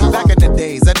up. Back in the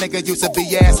days, a nigga used to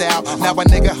be ass out. Now a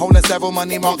nigga holding several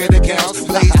money market accounts.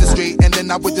 Blaze the street, and then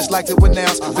I would just like to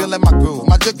announce. Feeling my groove,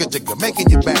 my jigger, making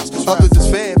you bounce. Others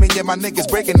is fed, me and my niggas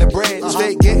breaking the bread.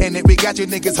 Straight getting it, we got you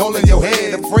niggas holding your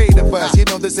head. Afraid of us, you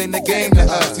know this ain't a game to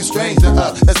us. You strange to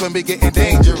us, that's when we getting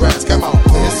dangerous. Come on,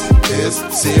 this is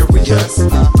serious.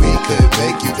 We could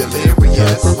make you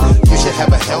delirious. You should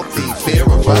have a healthy fear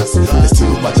of us. There's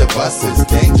too much of us, it's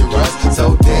dangerous.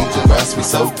 So dangerous, we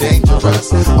so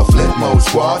dangerous. A flip mode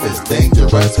squad is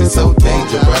dangerous. We so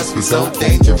dangerous, we so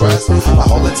dangerous. My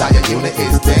whole entire unit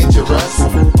is dangerous.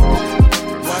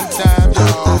 One time,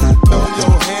 y'all, throw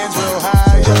your hands real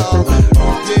high, y'all.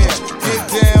 Yeah, get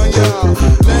down, y'all.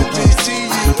 Let me see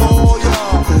you all,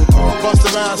 y'all. Bust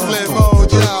around, flip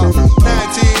mode, y'all.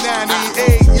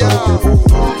 1998, y'all.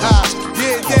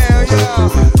 Get down, y'all.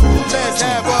 Let's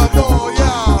have a ball,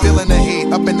 y'all. Feeling the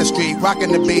heat, up in the street,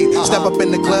 rocking the beat. Step up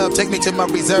in the club, take me to my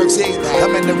reserve seat.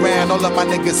 Coming around, all of my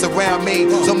niggas surround me.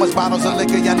 So much bottles of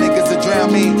liquor, y'all niggas to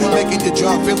drown me. Making you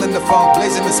drunk, feeling the funk,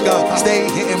 blazing the skunk. Stay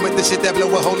hitting with the shit that blow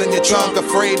a hole in your trunk.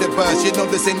 Afraid of us, you know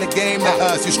this ain't the game to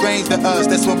us. You strange to us,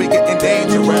 that's when we getting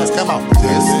dangerous. Come on.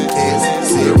 This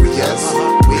is serious.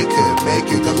 We could make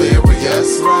you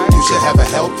delirious. You should have a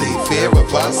healthy fear of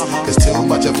us. Cause too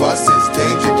much of us is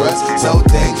dangerous. So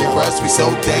dangerous, we so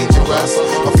dangerous.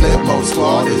 My flip mode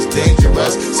squad is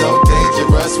dangerous. So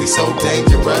dangerous, we so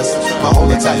dangerous. My whole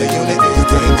entire unit is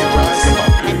dangerous.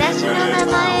 私の名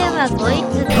前はこい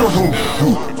つです。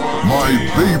My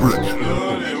favorite.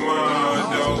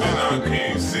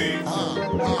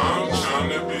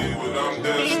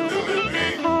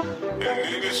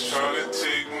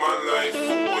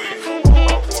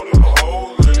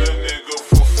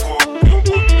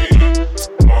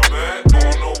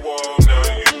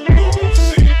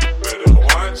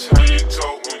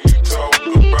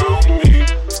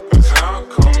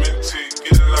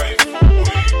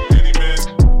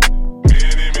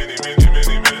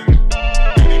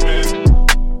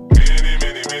 Many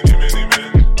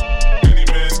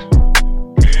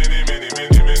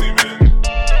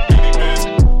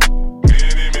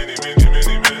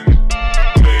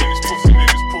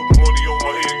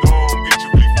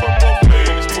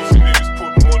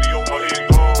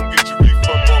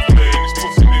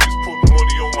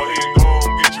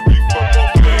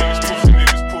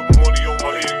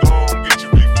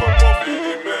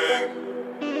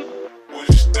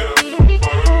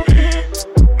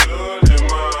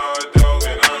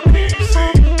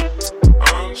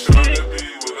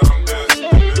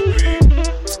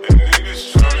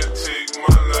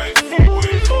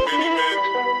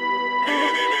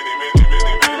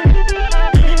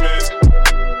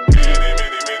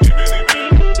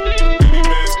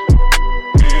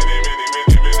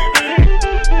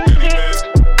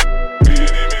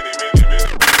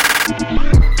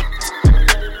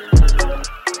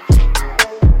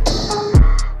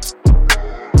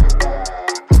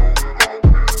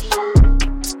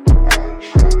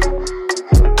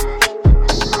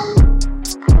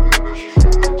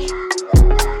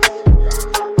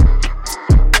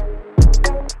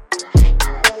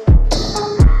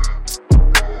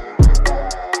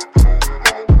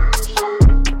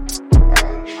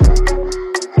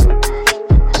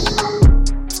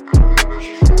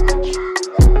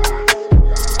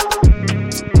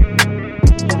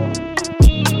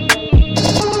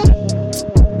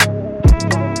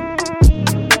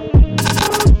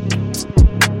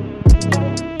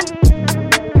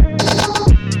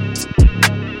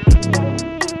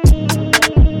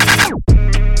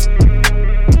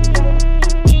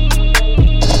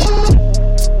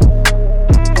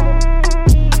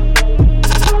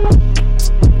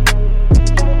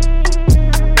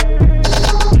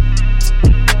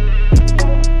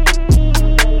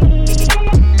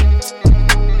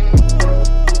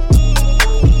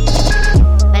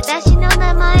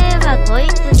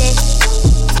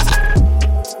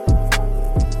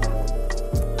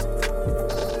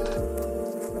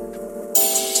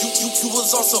You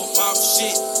was on some pop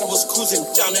shit. I was cruising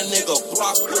down a nigga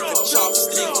block with a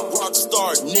chopstick.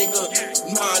 Rockstar nigga.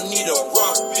 Nah, I need a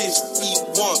rock bitch. Eat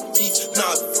one beef,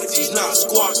 not veggies, not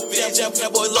squash bitch. That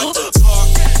boy like to talk.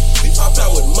 We pop out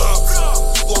with mops.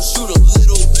 We gon' shoot a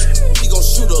little. We gon'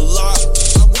 shoot a lot.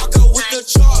 I walk out with the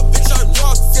chop, bitch. I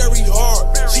rock very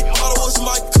hard. She thought it was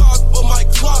my cock, but my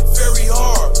clock very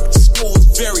hard. School was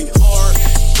very hard.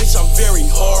 Bitch, I'm very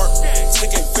hard.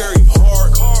 Take it very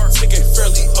hard. Take it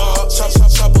fairly up.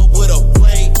 Chop up with a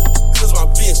blade. Cause my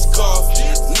bitch cough.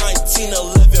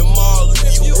 1911 mall,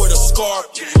 leave you with a scar.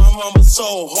 My mama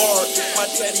so hard. My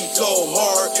daddy go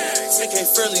hard. Take it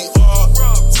fairly up.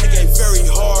 Take it very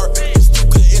hard.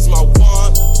 Stupid is my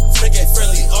wand. Take it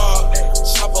fairly up.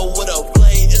 Chop up with a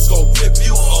blade. It's gon' rip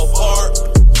you apart.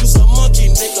 You's a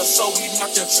monkey nigga, so we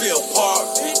knock your tree apart.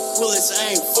 Bullets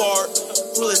ain't fart.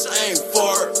 Bullets ain't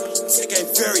fart. Take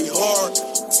it very hard.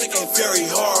 Take it very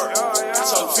hard.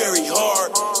 Bitch, I'm very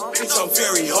hard. Bitch, I'm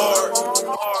very hard.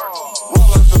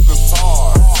 Roll up the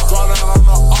guitar. Draw down on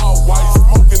the all white.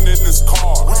 Smoking in this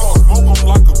car. We gon' smoke him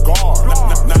like a guard.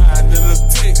 9 in a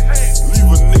tick. Leave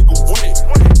a nigga wet.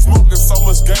 Smoking so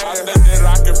much gas that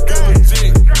I can feel a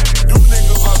jig. You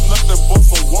niggas are nothing but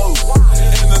some work.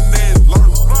 Internet lurk.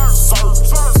 Search.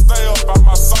 Stay up by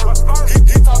my search.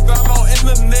 He talk down on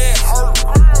internet. Hurt.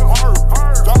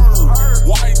 Dirt.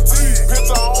 White tee.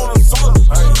 Picture on a surf.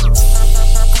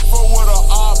 Fuck with a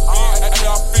op.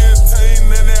 AR-15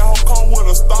 and that hoe come with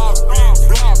a stop, bitch.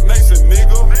 Block nation,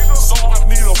 nigga. So I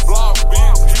need a block,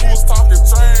 bitch. He was talking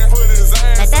trash. Put his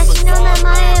ass in the 私の名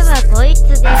前はこいつ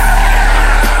で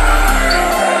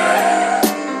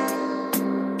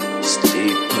す。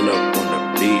 Steve, pull up on the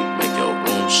beat, make your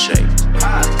room shake.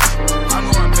 I'm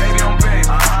going baby on baby.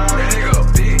 That nigga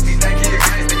big, he think he a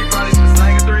gangster, he probably been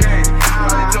slanging 3-8.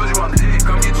 Probably told you I'm lit,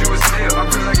 come get you a sip. I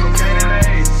feel like cocaine in the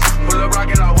haze. Pull up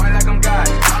rockin' all white like I'm God.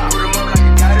 Put him up like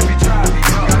a guy to be tried.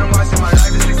 Got him watching my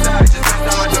life is excited. Just touched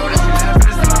on my door, that she laughing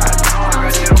and smile. I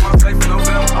got shit on my plate for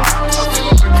November. I'm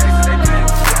still open cases, they pay.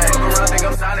 Fuck around, think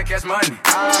I'm signed to catch money.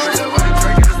 Pull up with a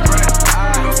drink and a spread.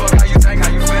 Give a fuck how you think, how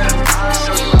you feel.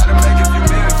 Show you how to make a few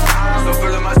million. So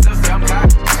full of myself, say I'm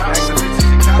cocky. Ask the bitch if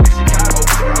she copy, she got it.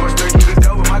 I went straight through the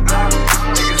door with my Glock.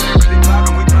 Niggas ain't really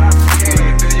poppin', we pop.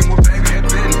 Yeah, fill you with baby and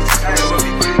business. Hey, but we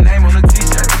put your name on the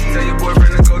t-shirt. Tell your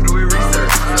boyfriend to go do his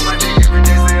research. My nigga every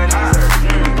day say a dessert.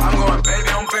 I'm going baby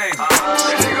on baby.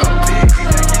 That nigga big, he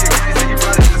think he a gangster, he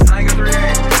probably been slanging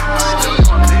 3-8. I told you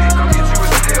I'm lit, come get you a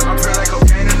sip. I feel like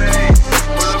cocaine in the haze.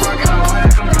 Pull up rockin' all white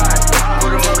like I'm God.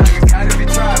 Put him up like a guy to be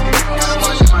tried. Got him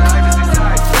watching my life is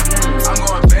excited. I'm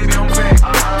going baby on baby.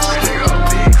 That nigga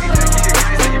big, he think he a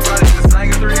gangster, he probably been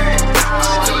slanging 3-8.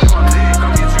 I told you I'm lit,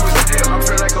 come get you a sip. I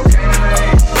feel like cocaine in the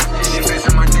haze. Yeah, she bitch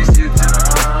on my dick, she a time.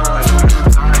 I know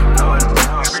it's time,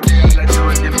 every day I let you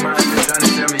a different mind. You're trying to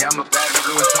tell me I'm a bad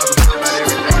influence, talking shit about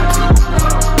everything I do.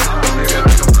 Nigga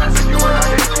like a plastic, you and I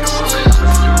didn't see no bullet, I'm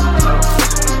a shoe.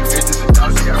 Bitch is a dog,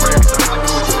 she got ready, so I'm gonna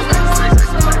do it, she was like a straight sex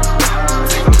play.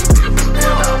 Take on the tip from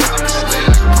hell, now I'm out of that lady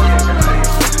like a fucking guy.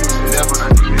 And that's when I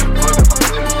need it, fuck up my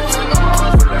feelings, bitch, I'm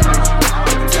all for that hate.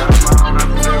 Got on my own, I'm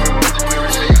delivering with you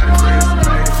every day, got a prayer to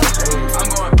pray. I'm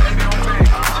going baby on baby.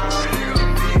 Nigga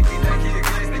big, he think he a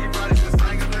gangster, he probably been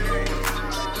slanging 3-8.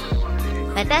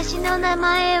 私の名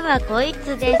前はこい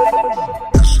つです。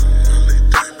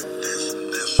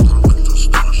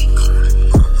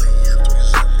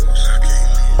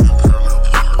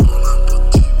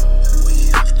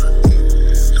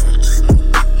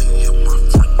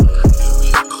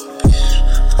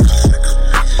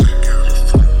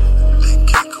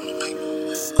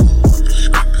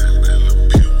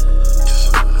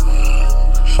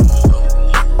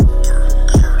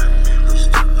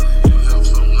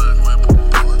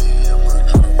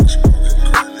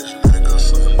Nigga,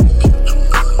 so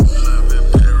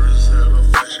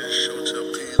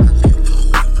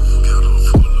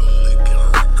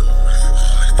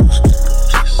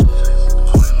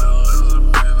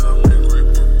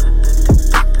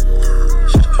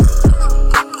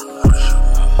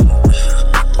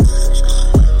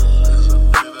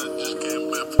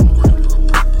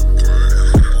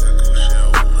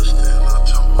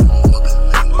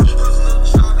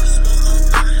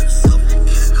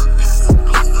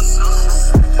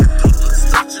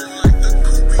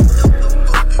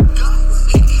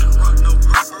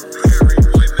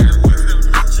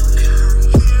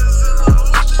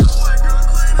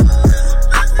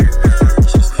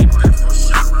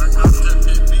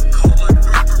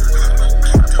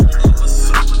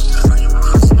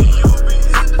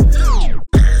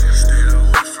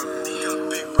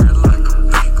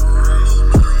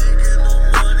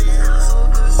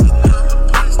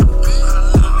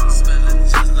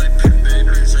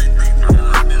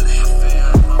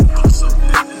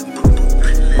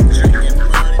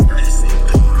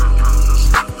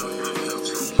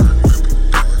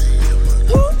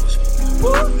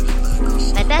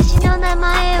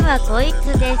はこい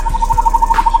つです。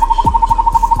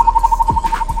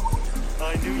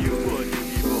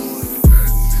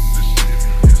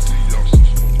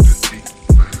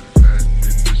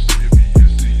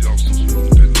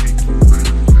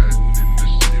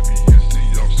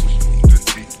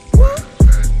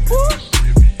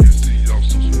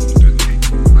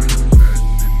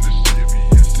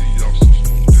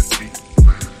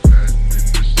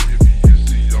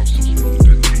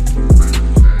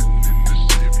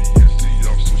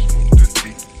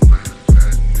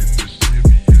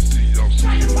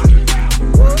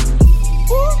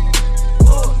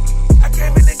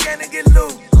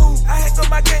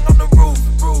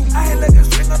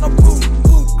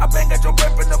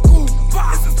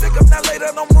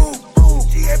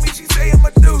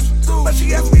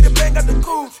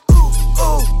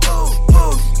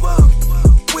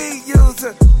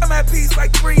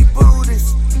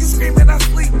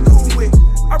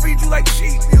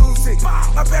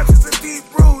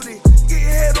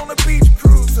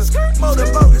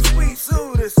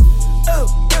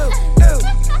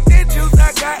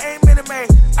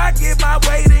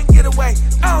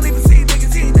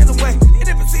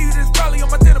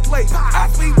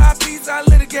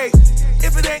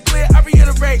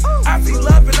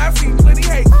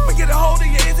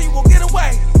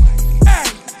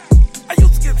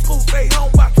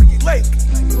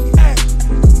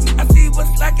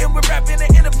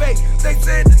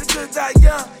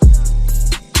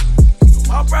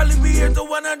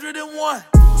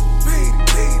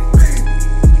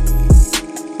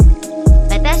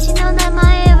私の名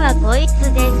前はこい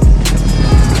つです。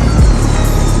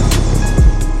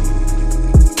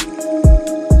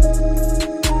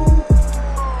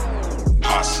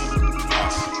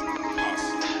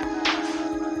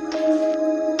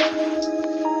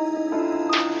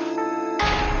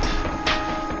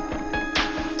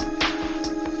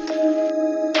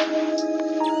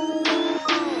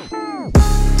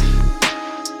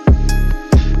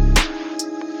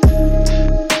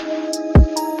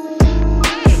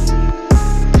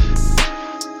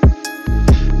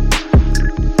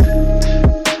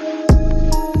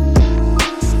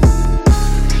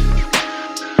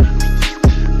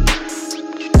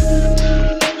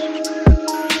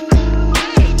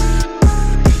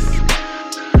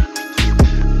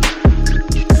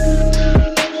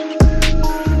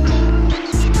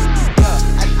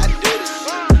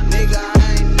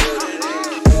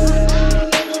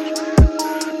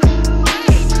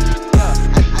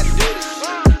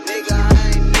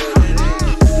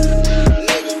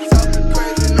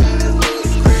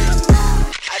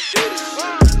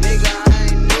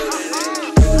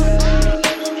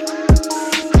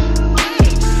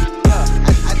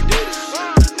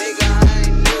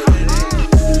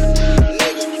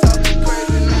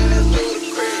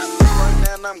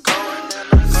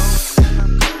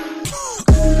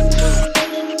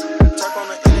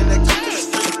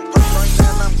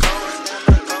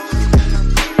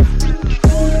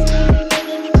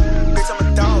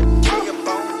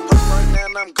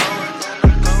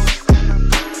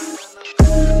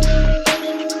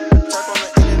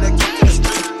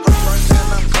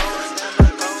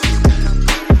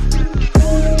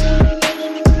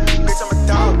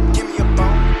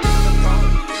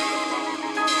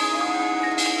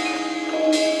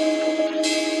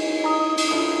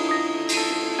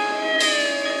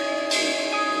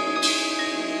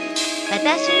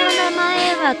私の名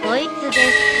前はこいつ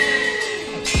です。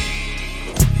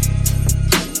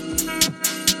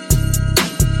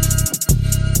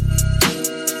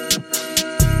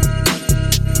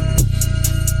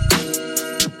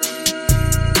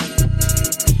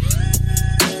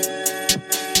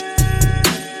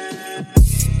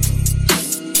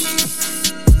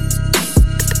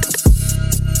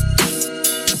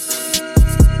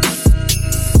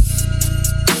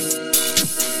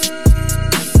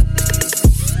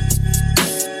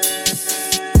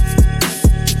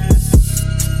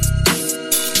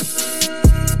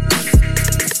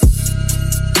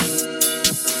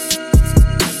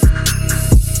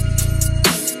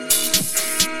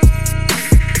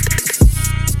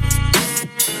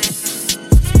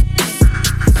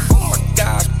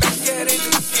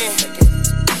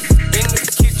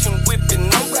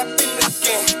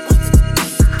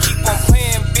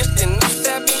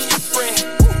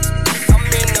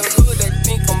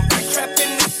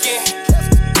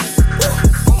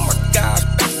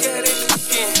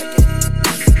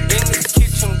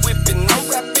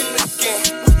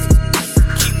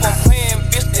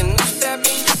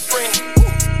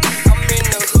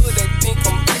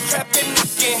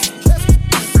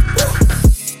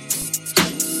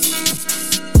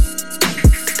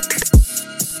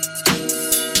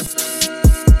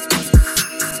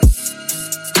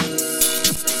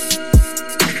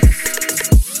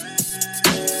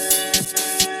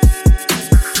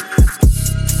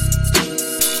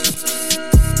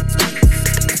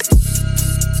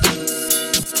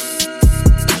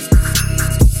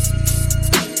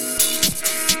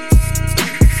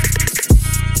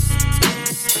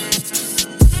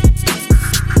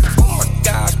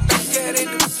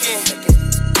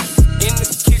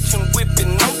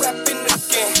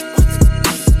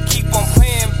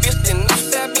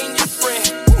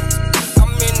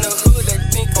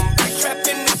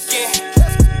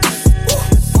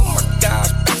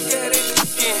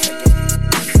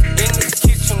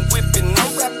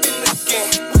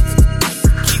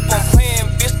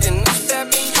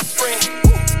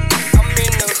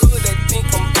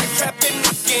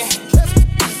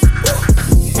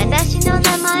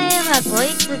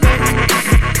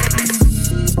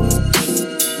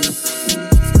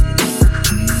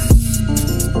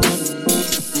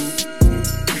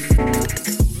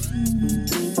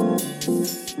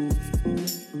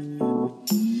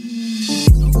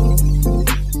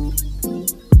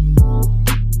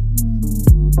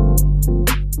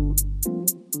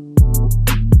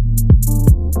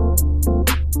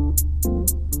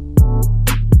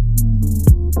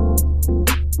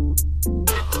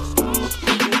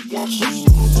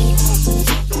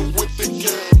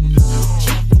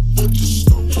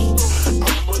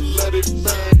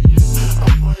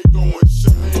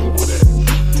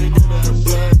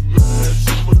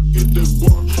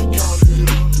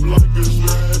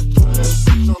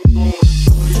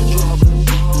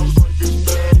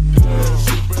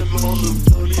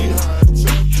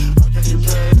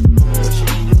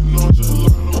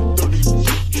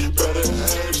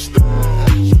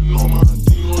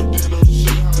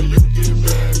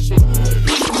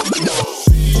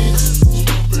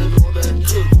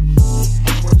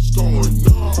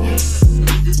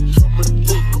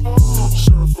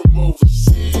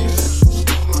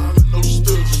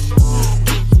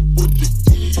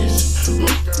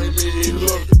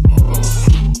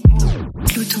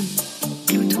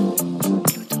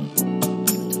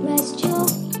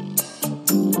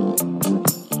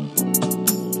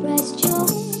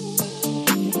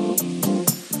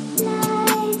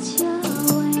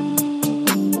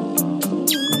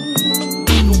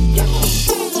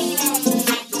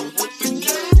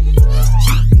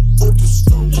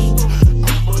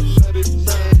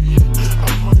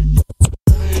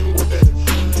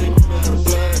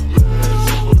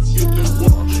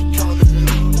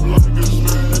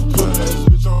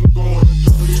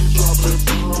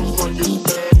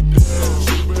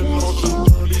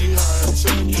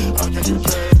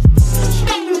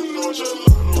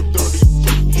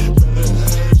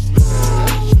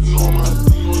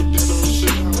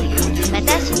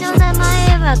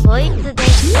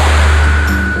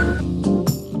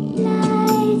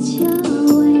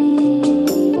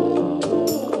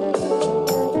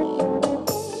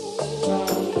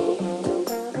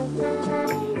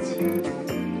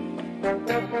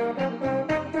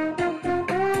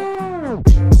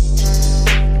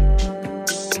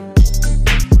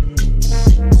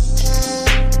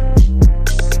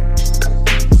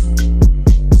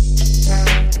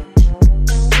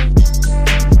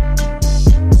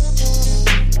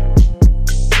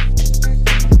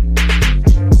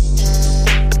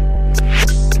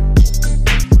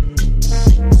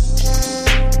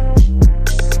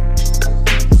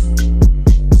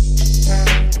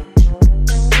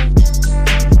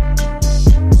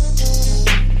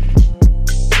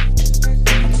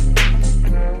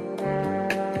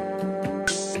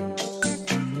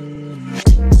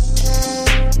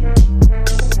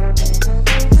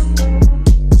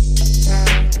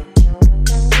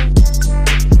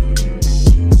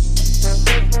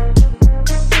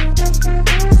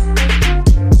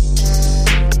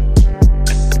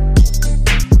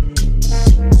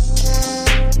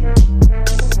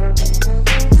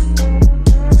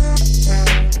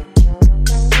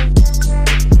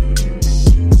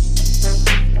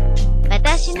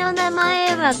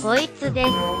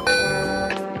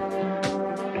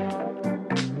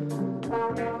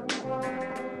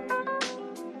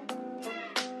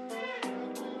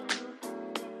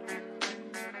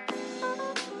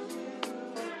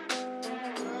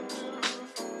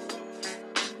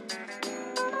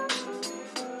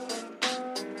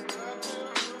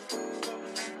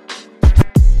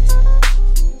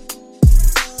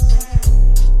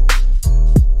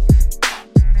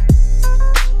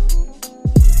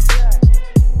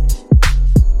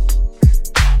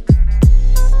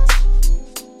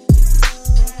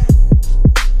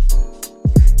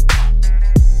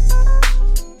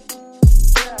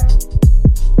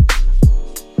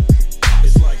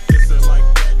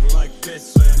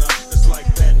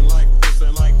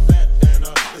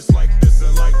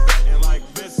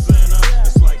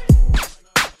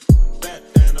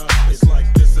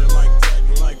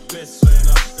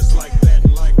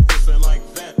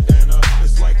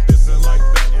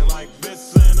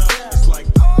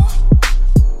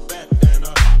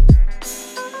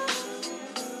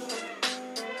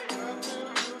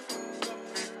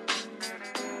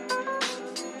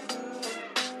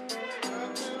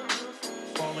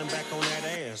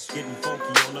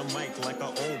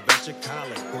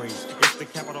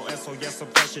So yes, I'm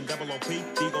pushing double OP,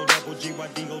 D-O double G, Y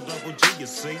D-O double G, you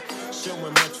see. Showing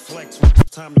much flex,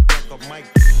 time to back up mic.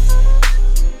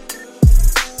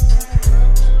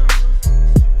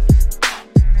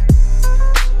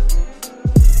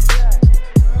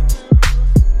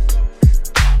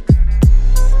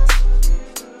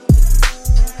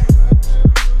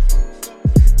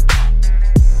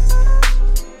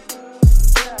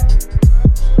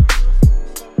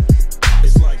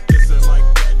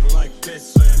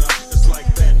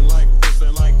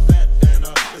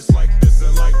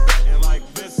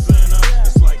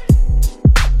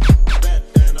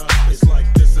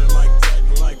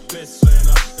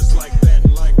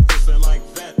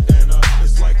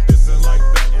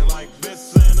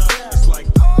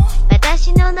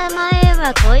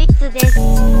こいつで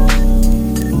す。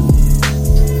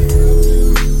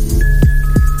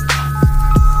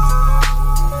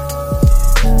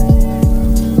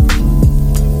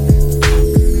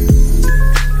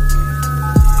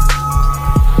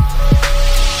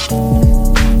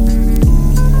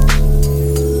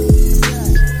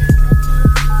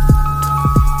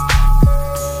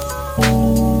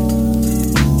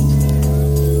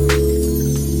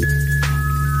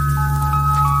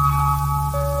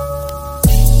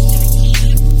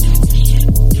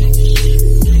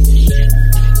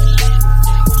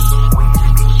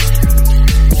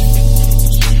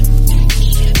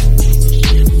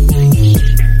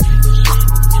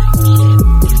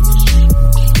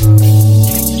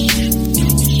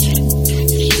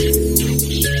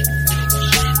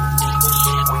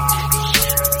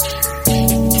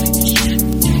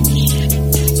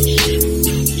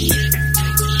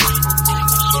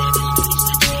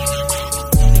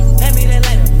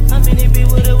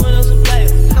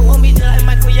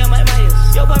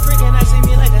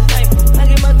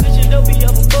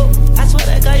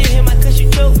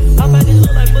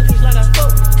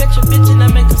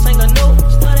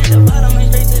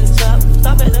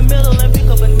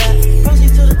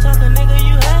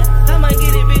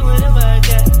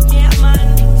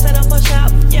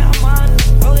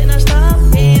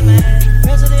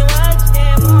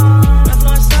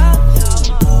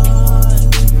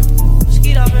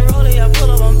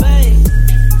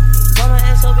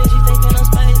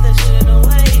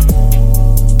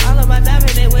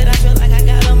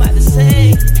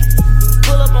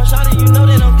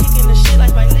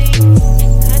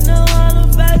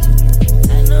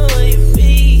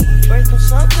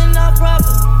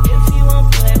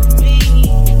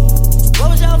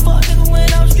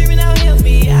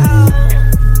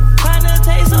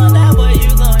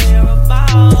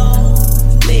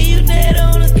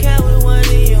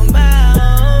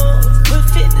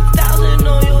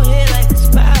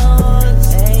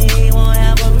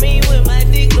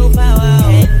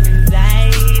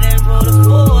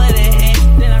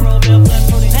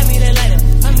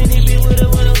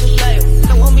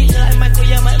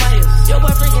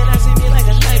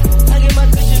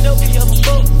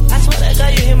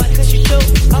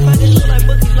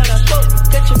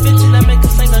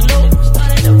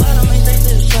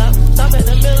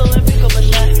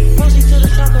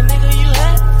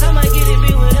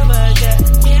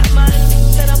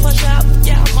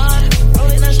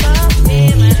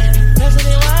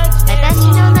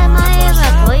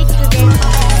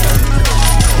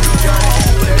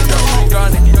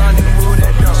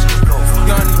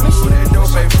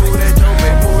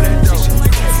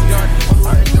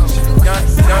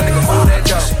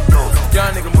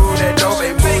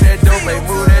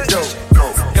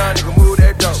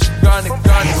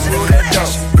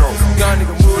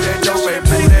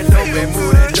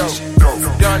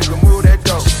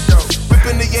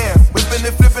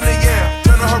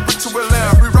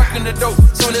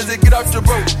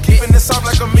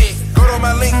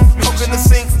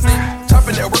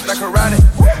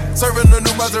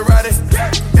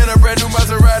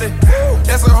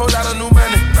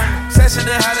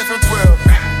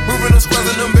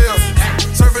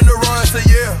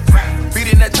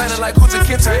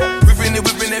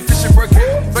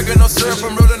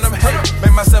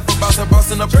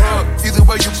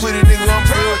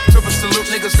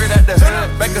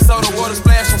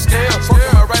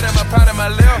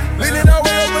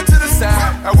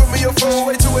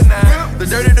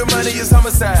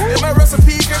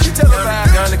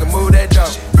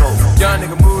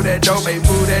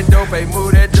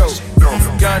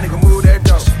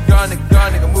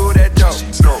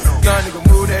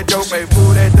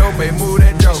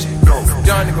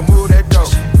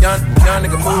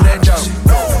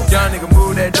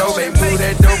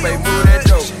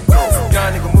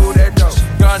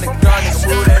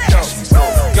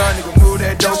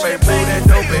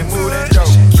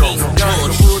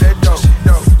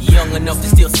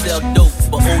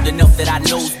enough that I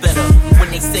knows better.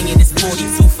 When they singing this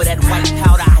 42 for that white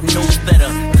powder, I knows better.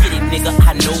 Get it, nigga,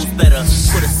 I knows better.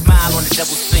 Put a smile on the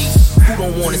devil's face. Who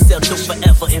don't wanna sell dope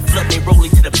forever and flood they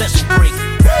rolling to the bezel break?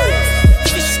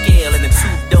 Fish scale and a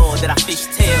two-door that I fish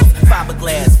tails.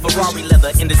 Fiberglass, Ferrari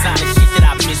leather, and designer shit that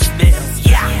I misspell.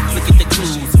 Yeah, look at the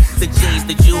clues, the J's,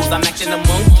 the jewels, I'm acting a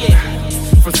monkey.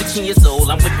 From 16 years old,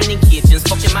 I'm whipping in kitchens,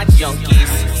 fucking my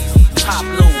junkies. Pop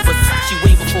low, Versace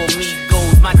way before me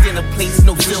goes. My dinner plates,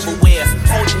 no silverware.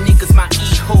 All you niggas, my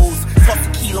E-hoes. Toss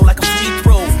a kilo like a free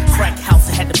throw. Crack house,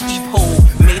 I had the peephole.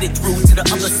 Made it through to the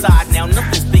other side, now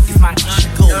nothing's big as my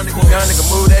ego. Young nigga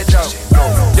move that dope.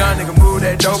 Young nigga move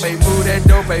that dope, baby, move that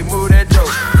dope, baby, move that dope.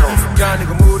 Young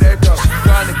nigga move that dope.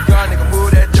 Young nigga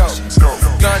move that dope.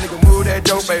 Young nigga move that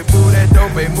dope, baby, move that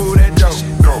dope, baby, move that dope.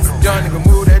 Young nigga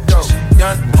move that dope.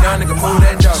 Young nigga move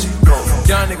that dope.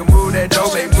 Young nigga move that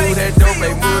dope, baby, move that dope,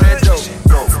 baby, move that dope.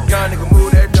 Young nigga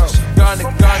move that dope. Young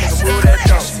nigga move that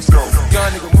dope.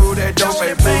 Young nigga move that dope,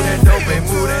 baby, move that dope, baby,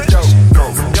 move that dope.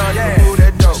 Young nigga move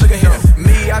that dope. Look at him,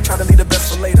 me, I try to leave the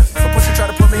best for later. So push you try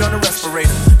to put me on the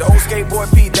respirator. The old skateboard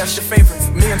Pete, that's your favorite.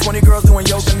 Me and 20 girls doing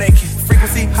yoga naked.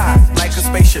 Frequency high, like a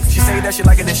spaceship. She say that she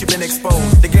like it, then she been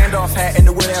exposed. The Gandalf hat and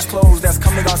the weird ass clothes. That's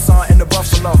coming on Son and the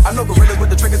Buffalo. I know gorillas with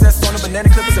the triggers that's on the banana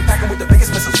clippers and packing with the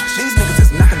biggest missiles. These niggas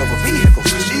is knocking over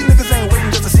vehicles. These niggas ain't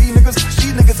waiting just to see niggas.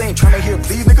 These niggas ain't trying to hear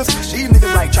please niggas. These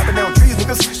niggas like chopping down trees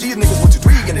niggas. These niggas 1, 2,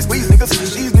 3 and they squeeze niggas.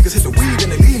 These niggas hit the weed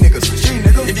and they leave niggas. Gee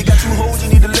nigga, if you got 2 hoes, you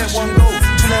need to let one go.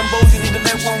 2 Lambos, you need to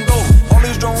let one go. All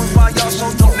these drones while y'all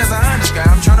smoke dope. There's a honest guy,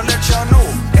 I'm trying to let y'all know.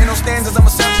 Ain't no standards, I'ma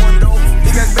set one though.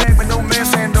 Big ass bag, but no man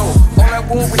saying no. All that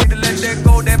war, we need to let that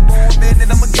go. That bone, man,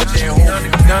 then I'ma get that home.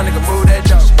 Young nigga move that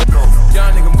dope.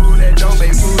 Young nigga move that dope,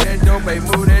 baby, move that dope, baby,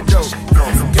 move that dope.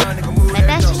 Young nigga move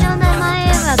that dope. 私の名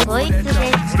前はこいつです。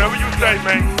 Whatever you say,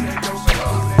 man.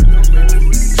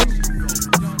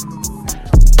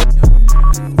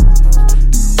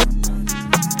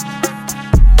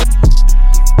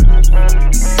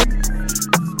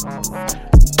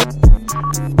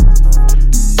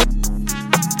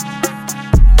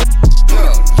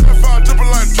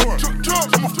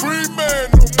 I'm a free man,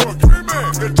 no more.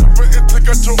 That chopper and take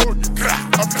out your organ.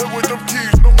 I play with them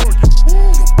keys, no organ.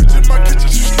 Your bitch in my kitchen,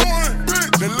 she snoring.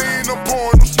 They lean, I'm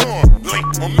pouring, I'm snoring.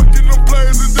 I'm making them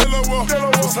plays in Delaware.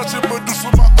 Versace Medusa,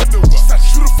 my underwear.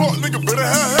 Shoot a fuck, nigga, better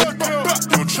have hair.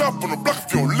 You don't chop on the block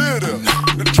if you don't live there.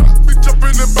 The trap be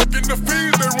jumping and back in the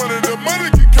fiends. They running, the money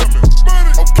keep coming.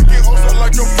 I'm kicking hoes out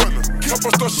like a runner.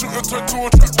 Chopper start shooting, turn to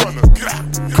a track runner.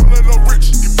 Calling up rich,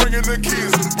 you bringing the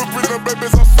kids. Whipping the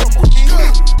babies on summer.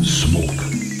 Smoke,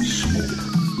 smoke,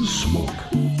 smoke.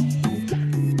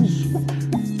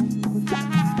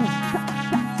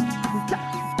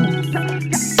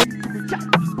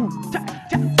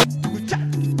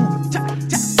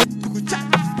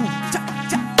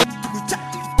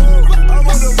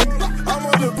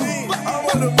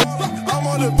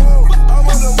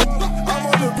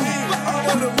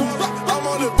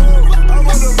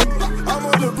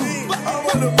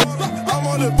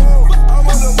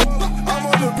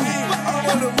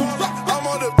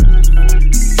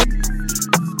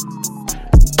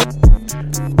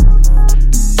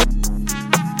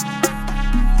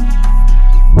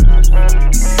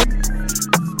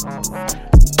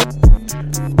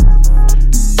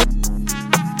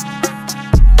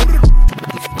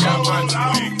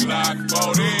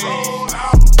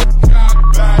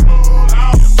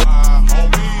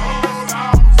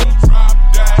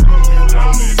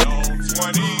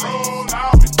 Money.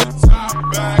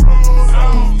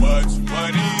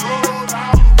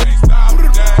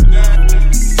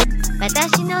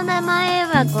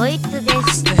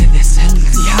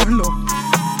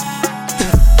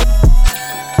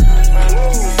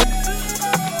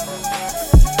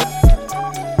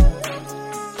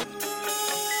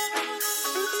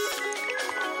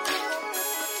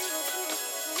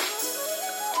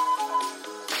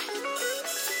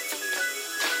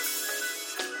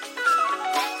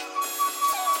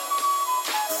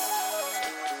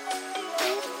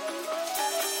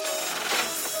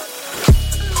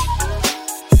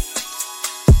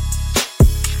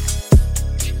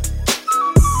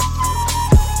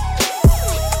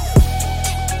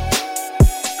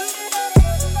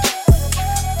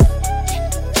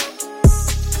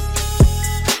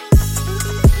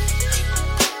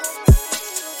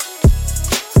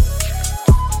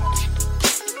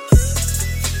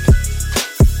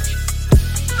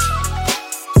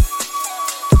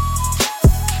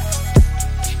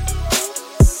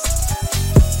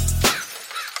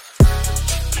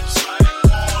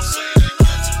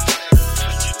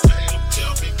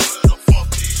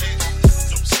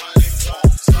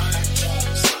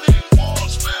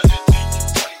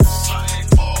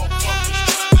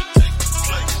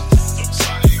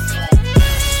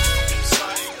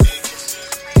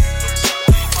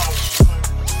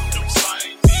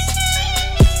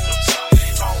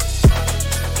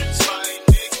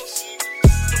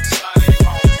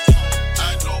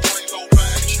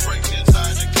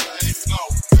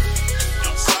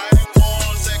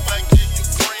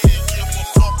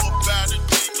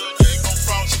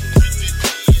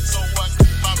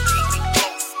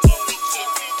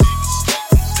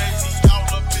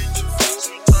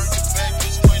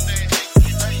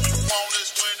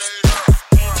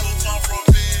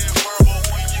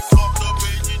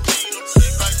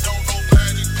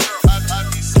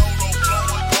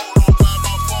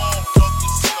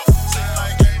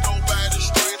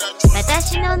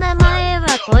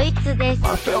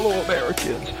 fellow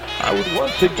Americans, I would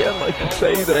once again like to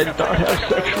say that I did not have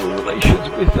sexual relations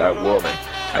with that woman.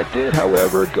 I did,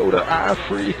 however, go to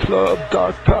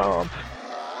ifreeclub.com.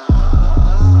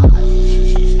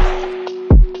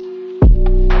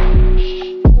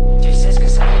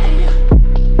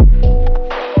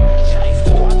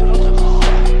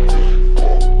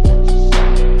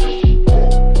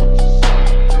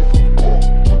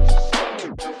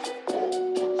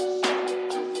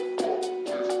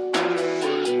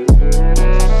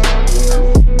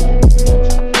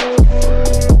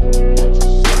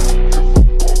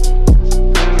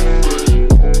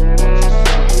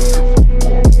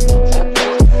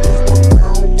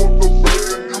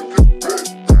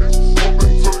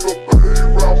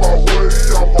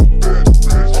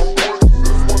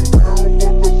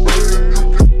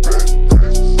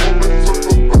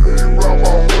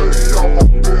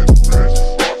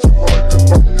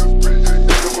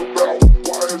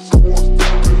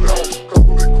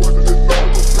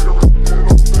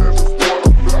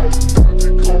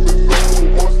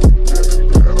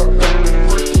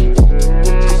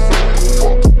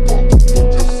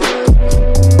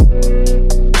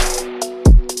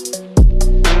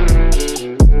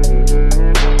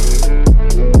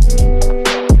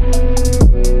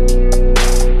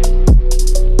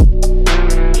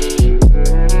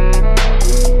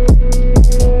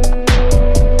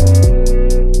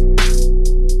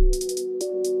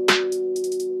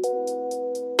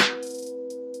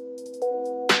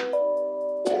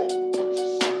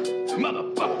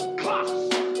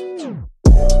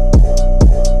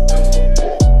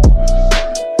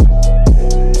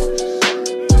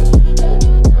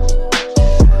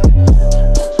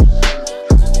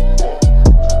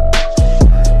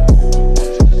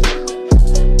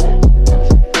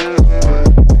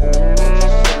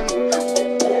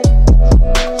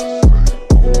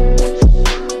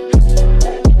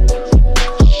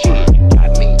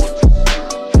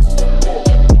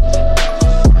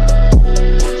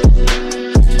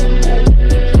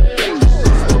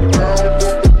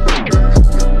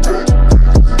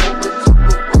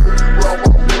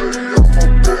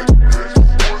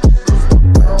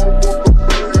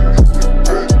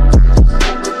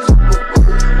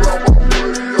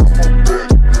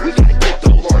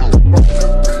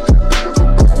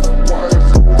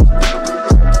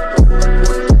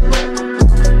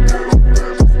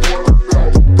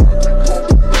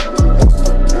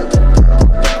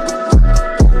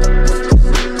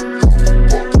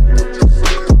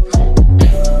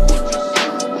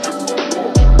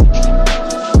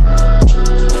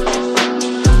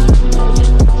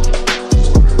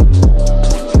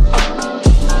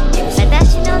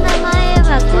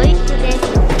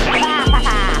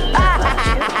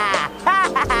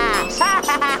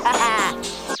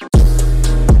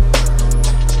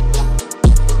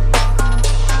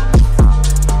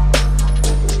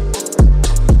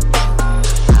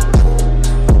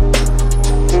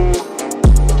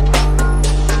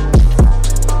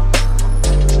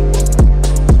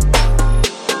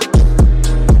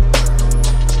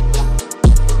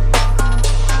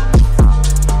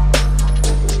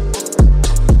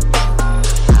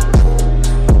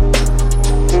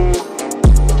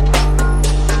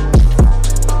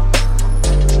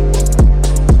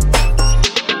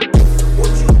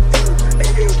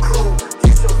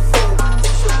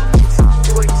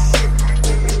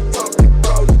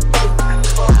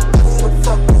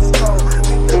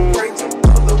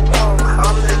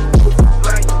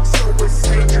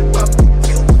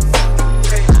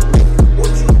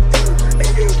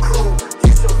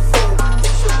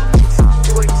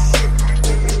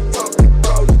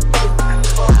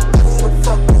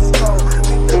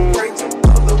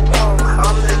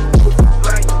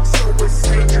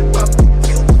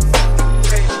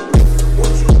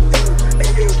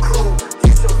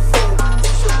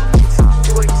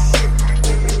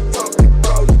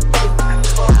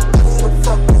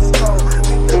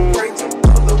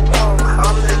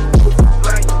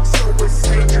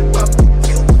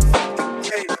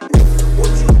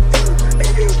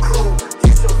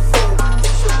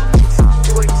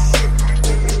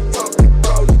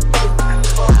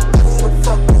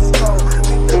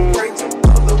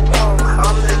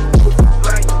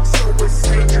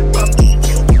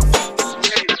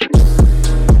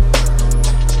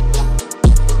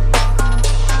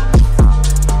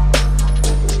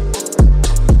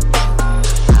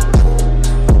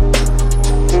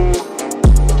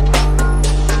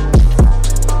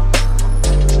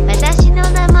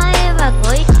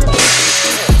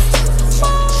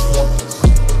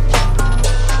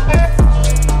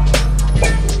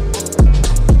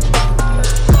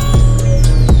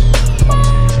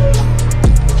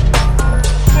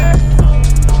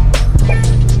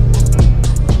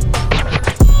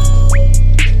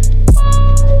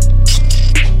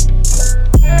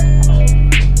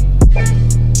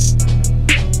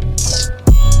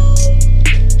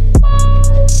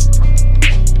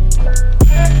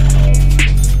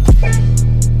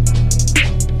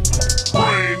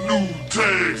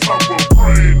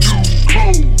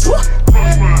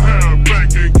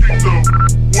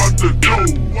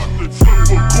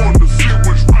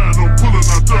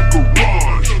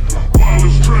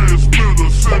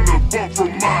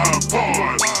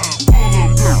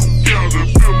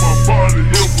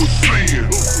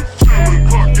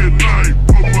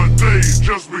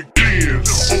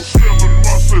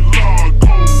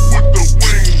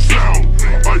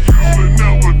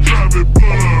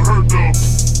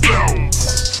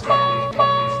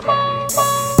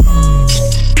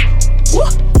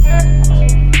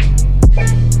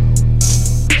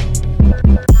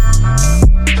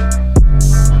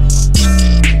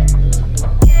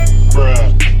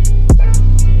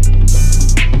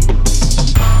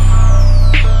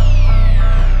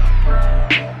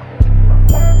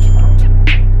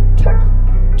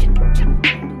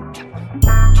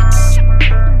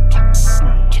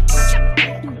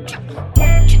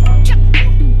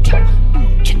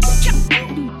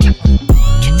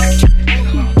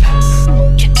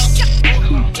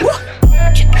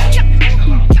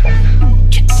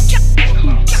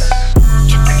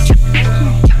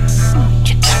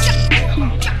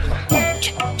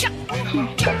 know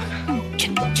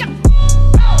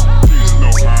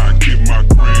how I get my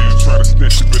grams. Try to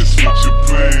snatch you, better switch your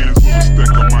plans. Pull a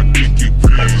stack on my dick, get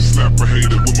pants. Slap a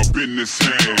hater with my business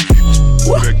hand.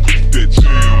 That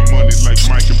jam. Money like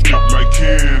Mike and pimp like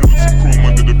Cam. With some chrome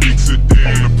under the big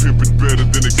sedan. I pimp it better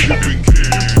than exhibit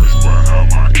can. Impressed by how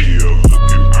my ear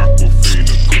looking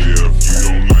Aquafina clear. If you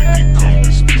don't like it, come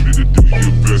dispute it. Do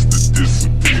your best to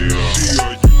disappear.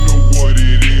 Yeah, you know what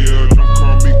it is. Don't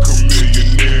call me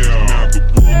chameleonaire. Now the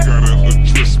world gotta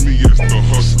address me as the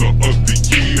hustler of the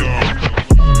year.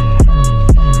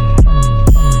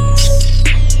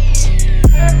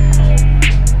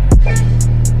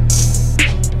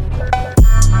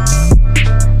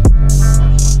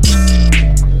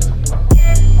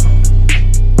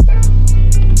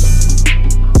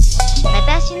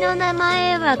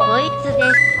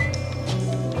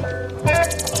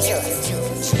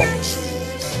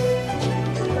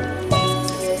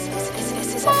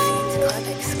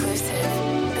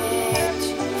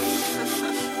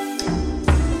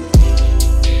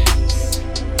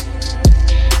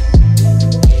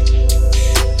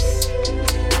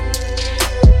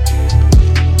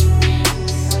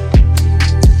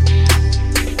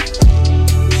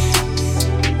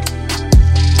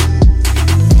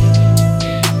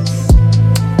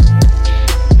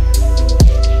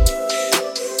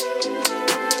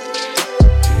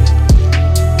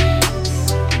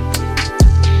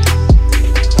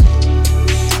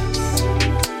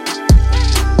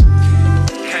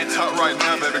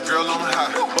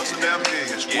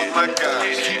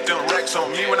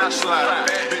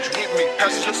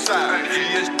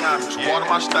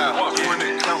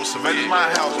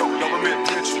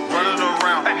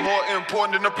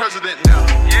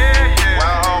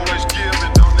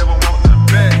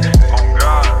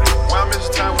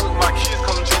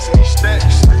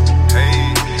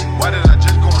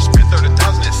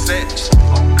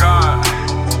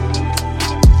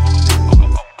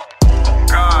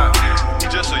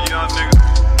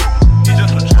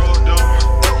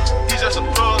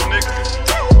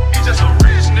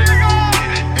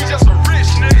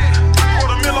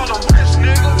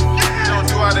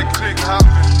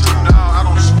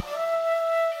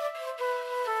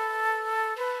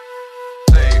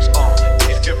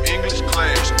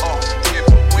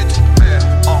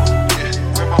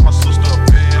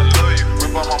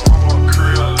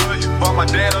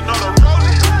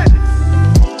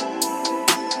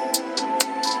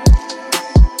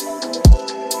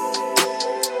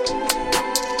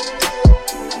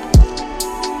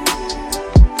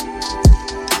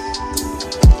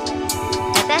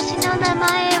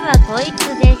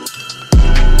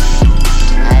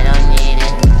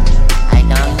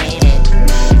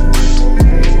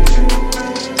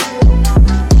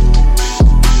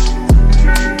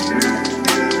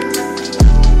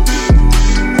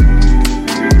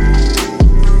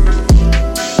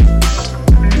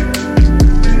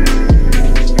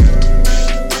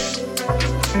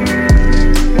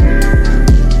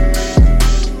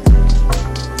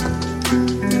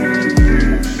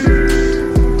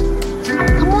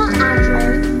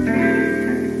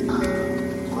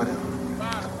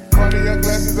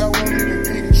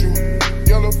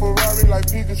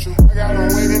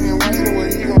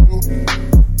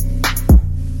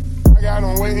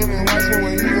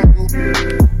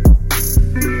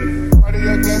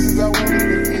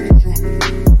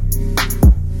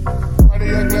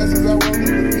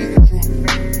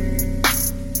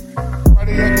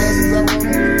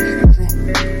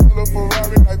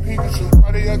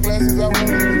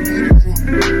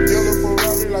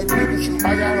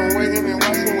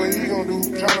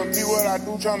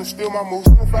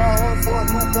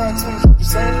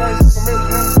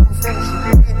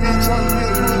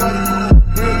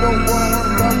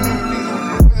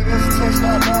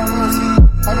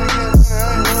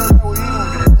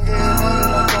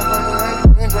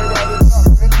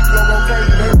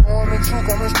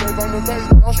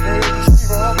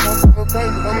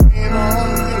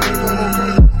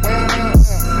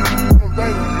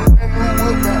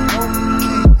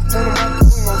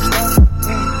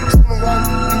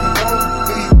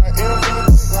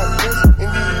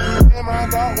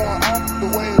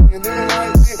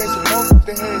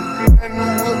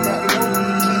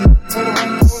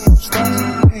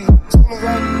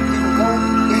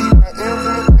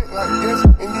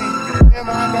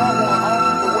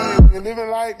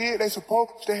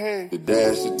 The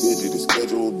dash, the digit, the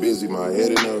schedule busy. My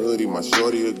head in a hoodie, my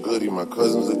shorty a goodie. My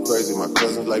cousins are crazy, my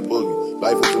cousins like boogie.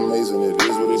 Life is amazing, it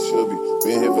is what it should be.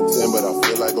 Been here for 10, but I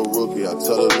feel like a rookie. I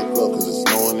tell her look up, cause it's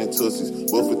snowing in Tootsies.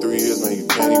 Booked for 3 years, man, you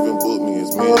can't even book me.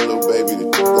 It's me and Lil Baby, the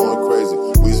going crazy.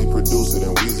 Weezy produced it,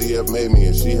 and Weezy have made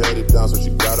she had it down, so she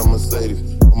got a Mercedes.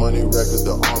 Money records,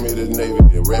 the Army, the Navy.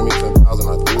 They ran me 10,000,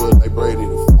 I threw it like Brady.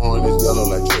 The foreign is yellow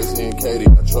like Tracy and Katie.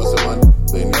 I trust in my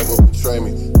they never betray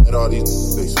me. Let all these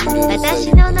they sweet as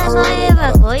私の名前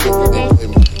はこいつで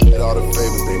す。 Get all the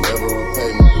favors, they never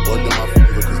repay me. It worked in my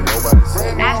favor, cause nobody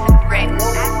saved me.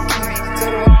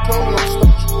 From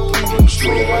the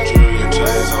street, my jewelry and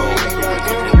chains on. Wake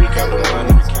up and recount the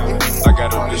money. I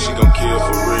got a bitch, she gon' kill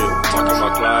for real. Talking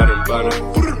about Clyde and Bunny.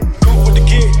 Go with the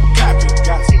kid, copy.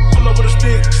 Pull up with a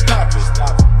stick, stop it.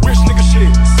 Rich nigga shit,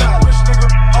 solid.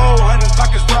 Oh, honey,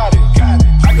 pockets rotted.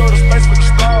 I go to space with the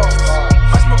stars.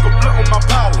 I smoke a blunt with my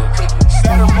pilot.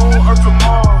 Saturn, moon, Earth, and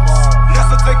Mars.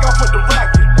 NASA take off with the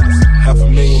rocket.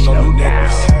 $500,000 on the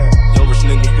necklace. Young rich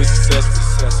niggas, we successful.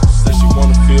 Said she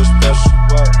wanna feel special.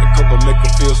 And Coco make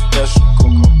her feel special.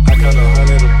 I got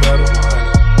 100 or better.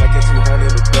 Back in 200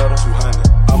 or better. 200.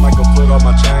 I might go put all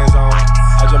my chains on.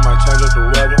 I just might change up the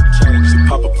weather. She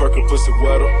pop a perk and pussy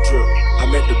wetter. Drip. I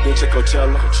met the bitch at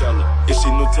Coachella. If she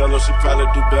Nutella, she probably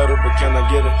do better. But can I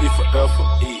get an E for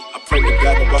effort? E. I pray to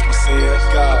God and watch my sins.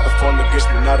 God, the phone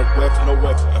against me, not a weapon. No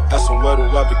weapon. That's on where do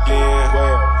I begin?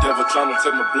 Well, devil trying to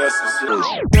take my blessings.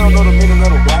 You don't know the meaning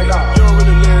of the white eye. You don't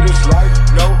really live this life.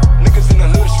 No, niggas in the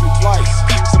hood shoot twice.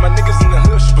 So my niggas in the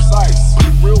hood shoot precise.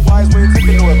 Real wise, we ain't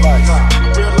taking no advice.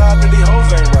 Realize that these hoes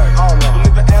ain't right. Don't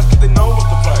even ask if they know what's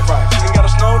the price. Ain't got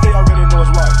a snow, they already know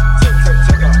it's right.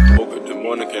 Take out. Woke up this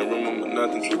morning, can't remember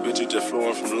nothing. Two bitches just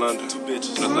flowing from London. Two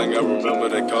bitches. Nothing I remember,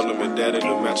 they calling me daddy.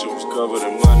 The match was covered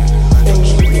in money. My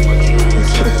jewelry and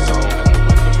chains on.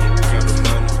 Got the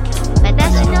money.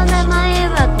 私の名前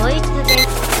はこいつで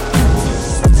す。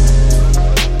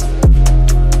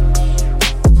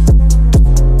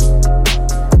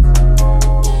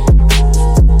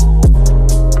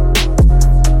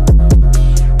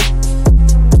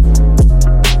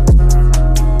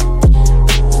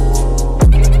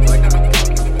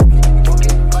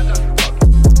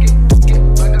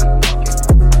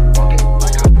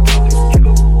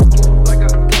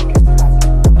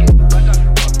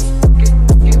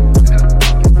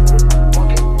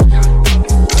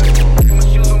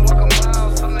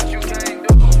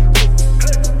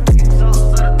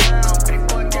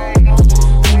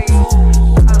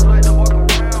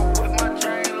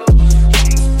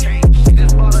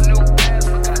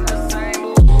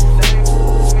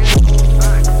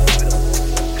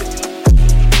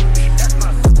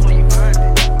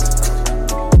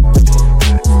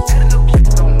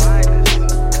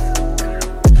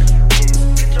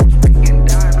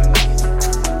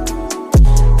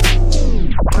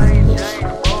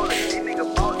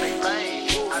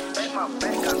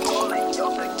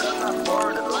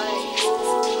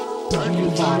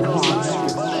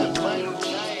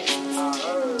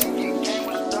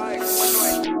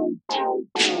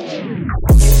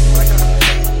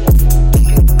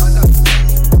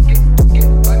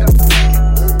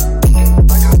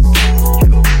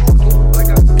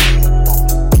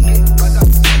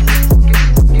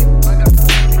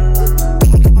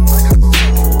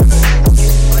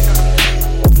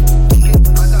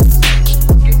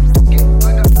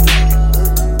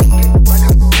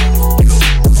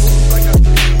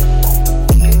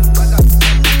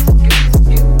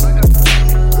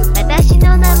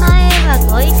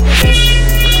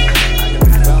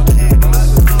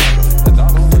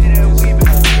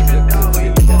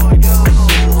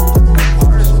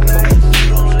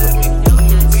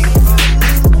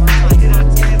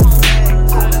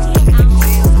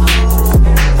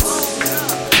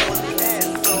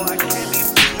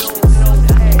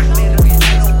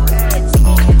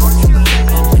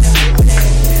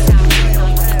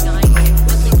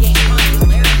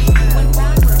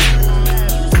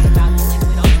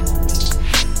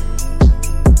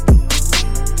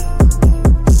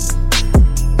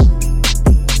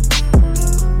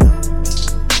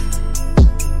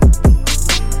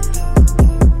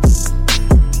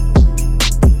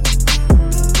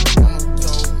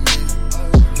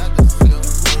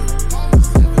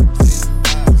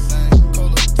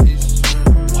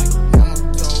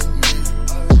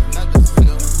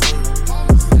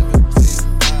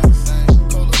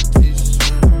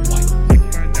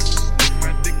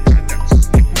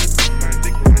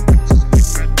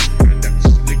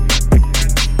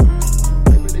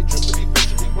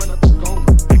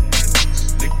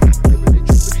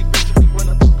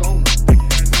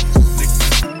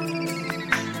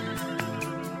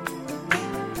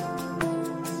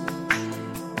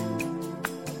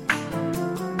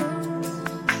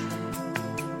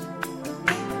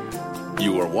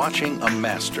You are watching a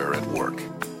master at work.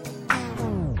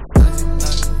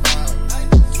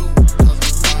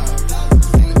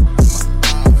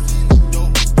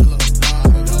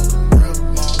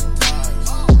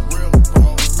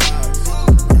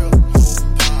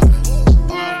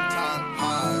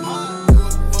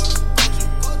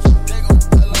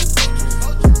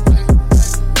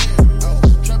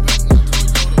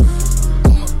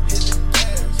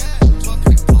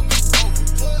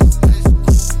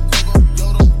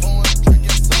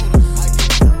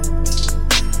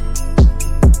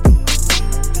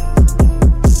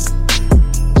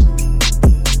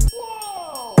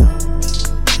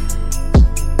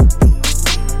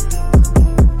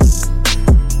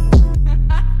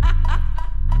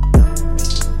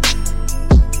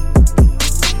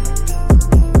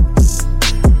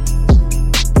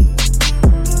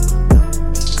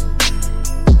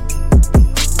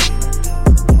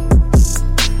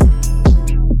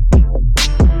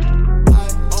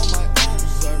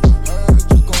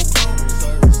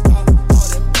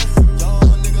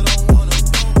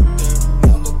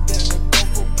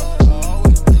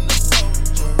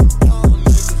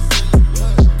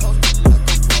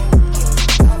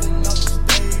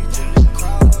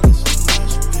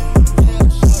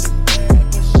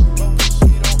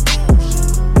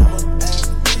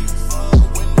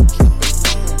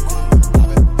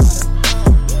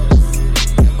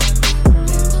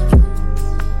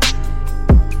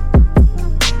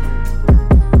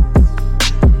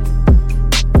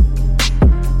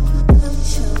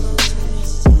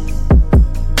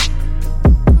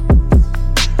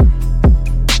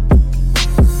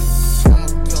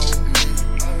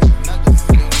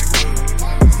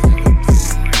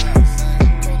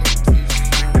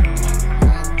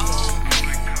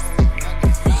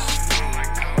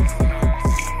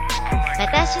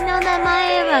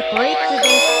 はこいつで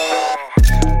す。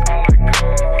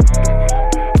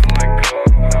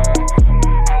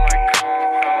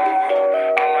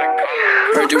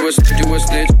Heard you a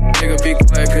snitch, nigga be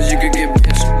quiet cause you could get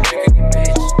bitch.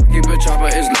 Keep a chopper,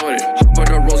 it's loaded. Chopper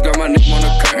the rolls, got my name on the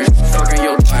curtain. Fucking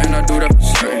your thought and I do that for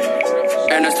certain.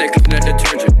 And I stay clean that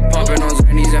detergent. Popping on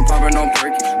Zannies and popping on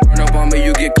Perky. Run up on me,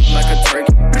 you get cut like a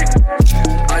turkey.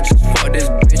 I just fucked this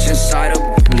bitch inside a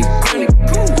really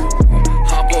cool.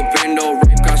 Hop up in the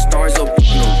rape, got stars up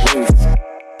on the roof.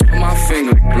 Till my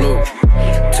fingers blue.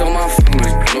 Till my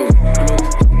fingers blue.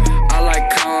 I like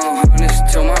calm honest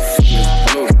till my fingers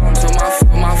blue. Till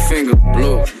my fingers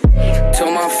blue.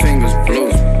 Till my fingers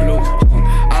blue.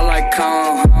 I like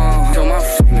calm till my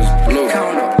fingers blue.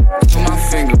 Till my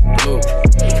fingers blue.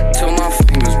 Till my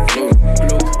fingers blue.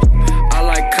 I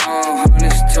like calm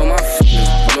honest till my fingers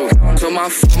blue. Till my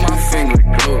fingers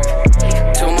blue.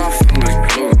 Till my fingers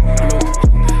blue.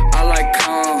 I like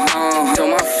calm till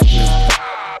my fingers.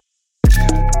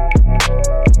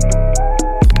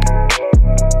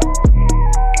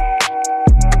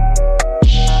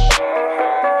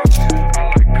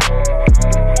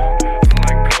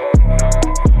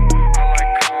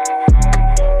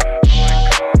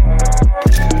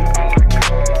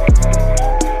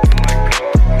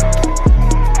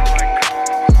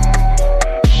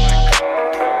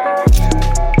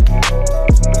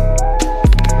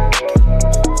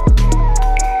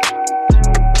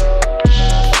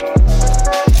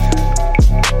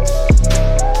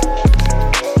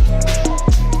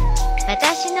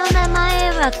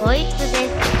こいつで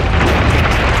す。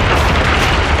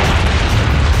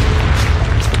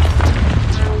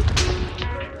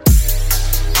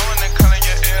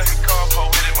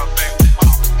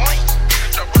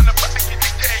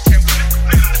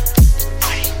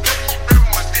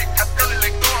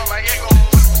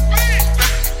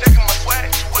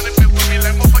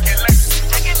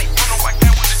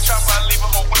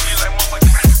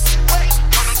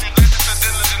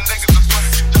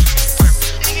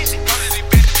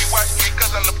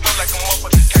On the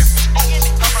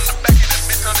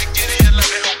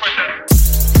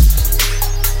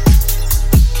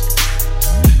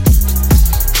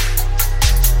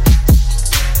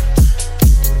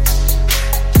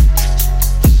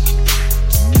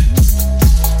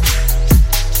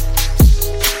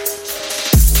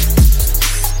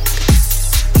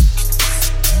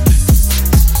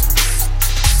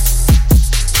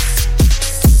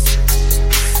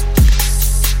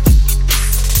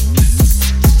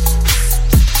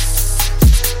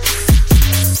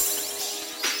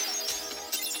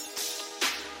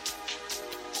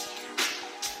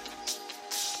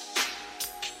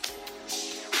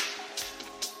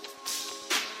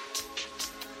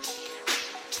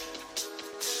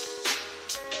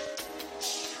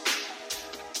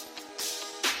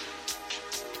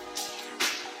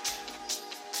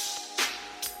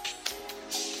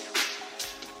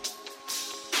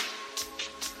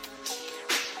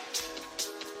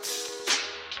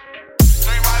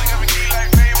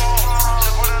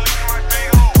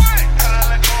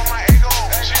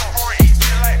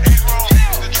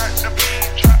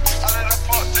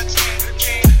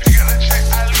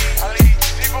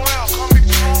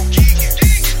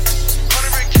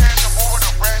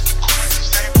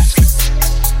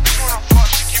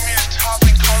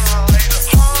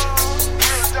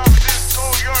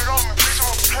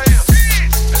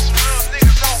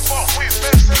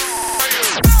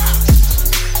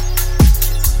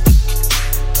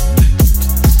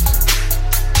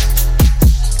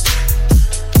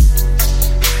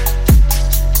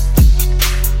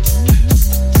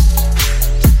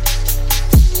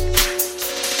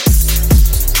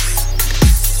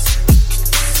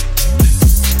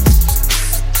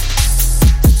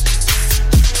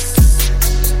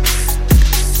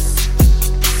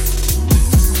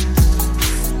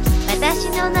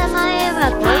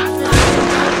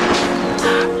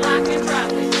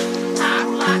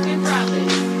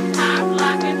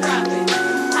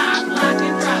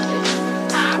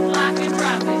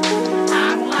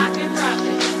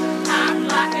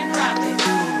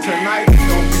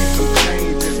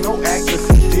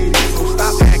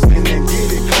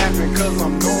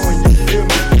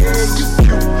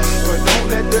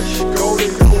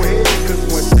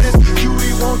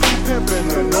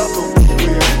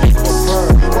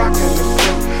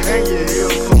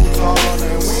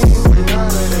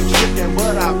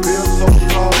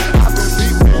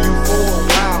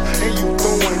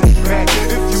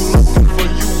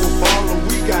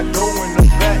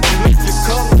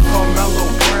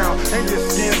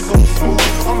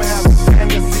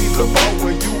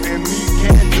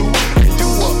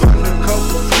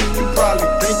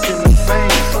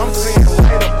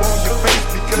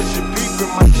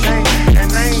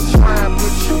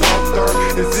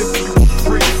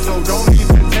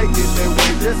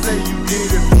did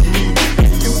it for me.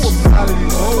 And you will probably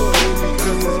hold me because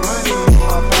there's money in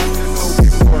my pocket. So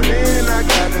before then, I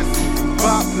gotta see you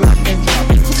pop, lock, and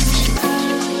drop it.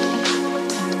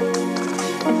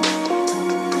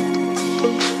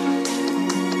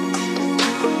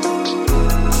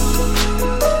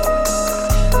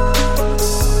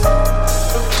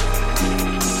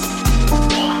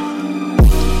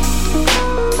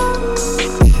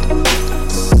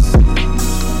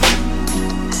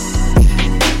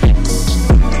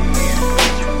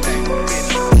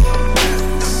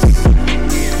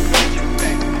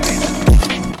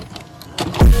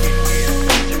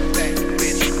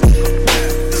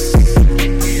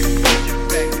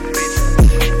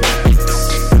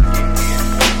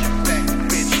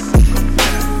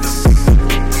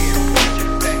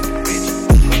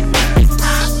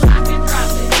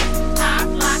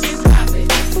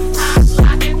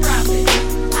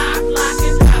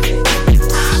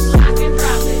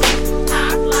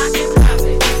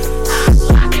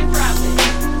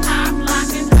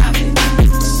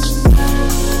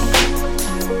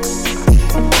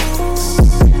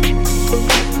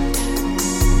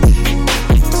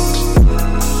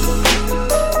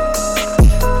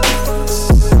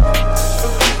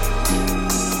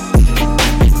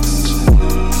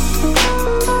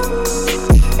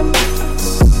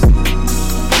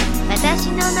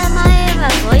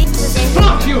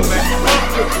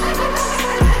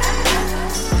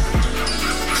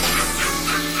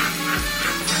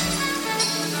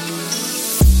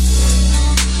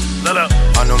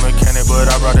 I'm no mechanic, but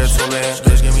I brought that tool in.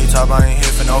 Bitch, give me top, I ain't here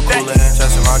for no coolin'.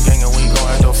 Testing my gang and we gon'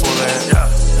 act the foolin'.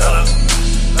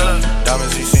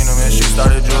 Diamonds, you seen them and she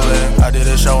started drooling. I did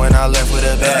a show and I left with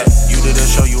a bag. You did a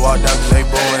show, you all down cause they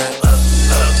booing.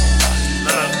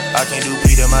 I can't do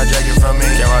Peter, my jacket from me.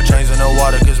 Can't ride chains in the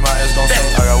water cause my ass gon'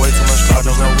 sink. I got way too much clout,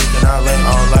 no weekend I link.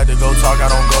 I don't like to go talk, I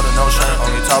don't go to no shrink.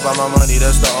 Only talk about my money,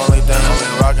 that's the only thing. Only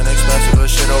rockin' expensive but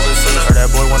shit overseas. Heard that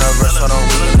boy wanna verse, so don't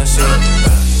we in the scene.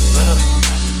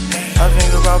 I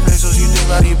think about pesos, you think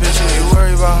about these bitches. You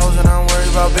worry about hoes and I'm worried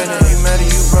about business. You mad at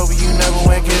you broke, but you never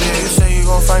went get it. You say you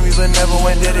gon' find me, but never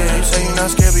went did it. You say you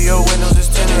not scared, but your windows is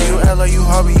tinted. You act like you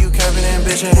hard, but you capping and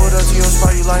bitchin'. Pulled up to your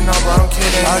spot, you like, nah, bro, I'm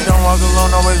kidding. I don't walk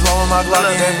alone, always roll with my Glock.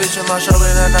 That bitch in my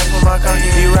shoulder, that knife with my cocky.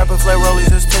 He rapping flat rollies,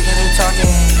 just ticking and talking.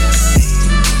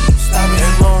 Stop it, they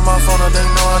blowing my phone up, they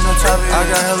know I'm the topic. I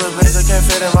got hella bands that can't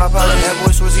fit in my pocket. That boy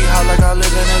Swizzy hot like I live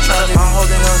in a tropic. I'm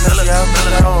holding on, nigga, I put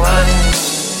that on right.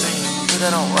 Put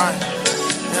that on right.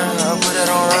 Yeah, I put that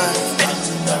on right.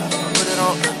 Put it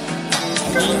on.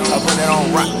 I put that on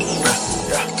right.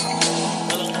 Yeah.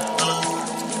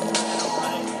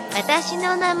 私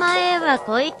の名前は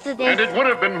こいつです。 And it would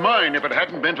have been mine if it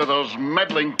hadn't been for those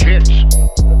meddling kids.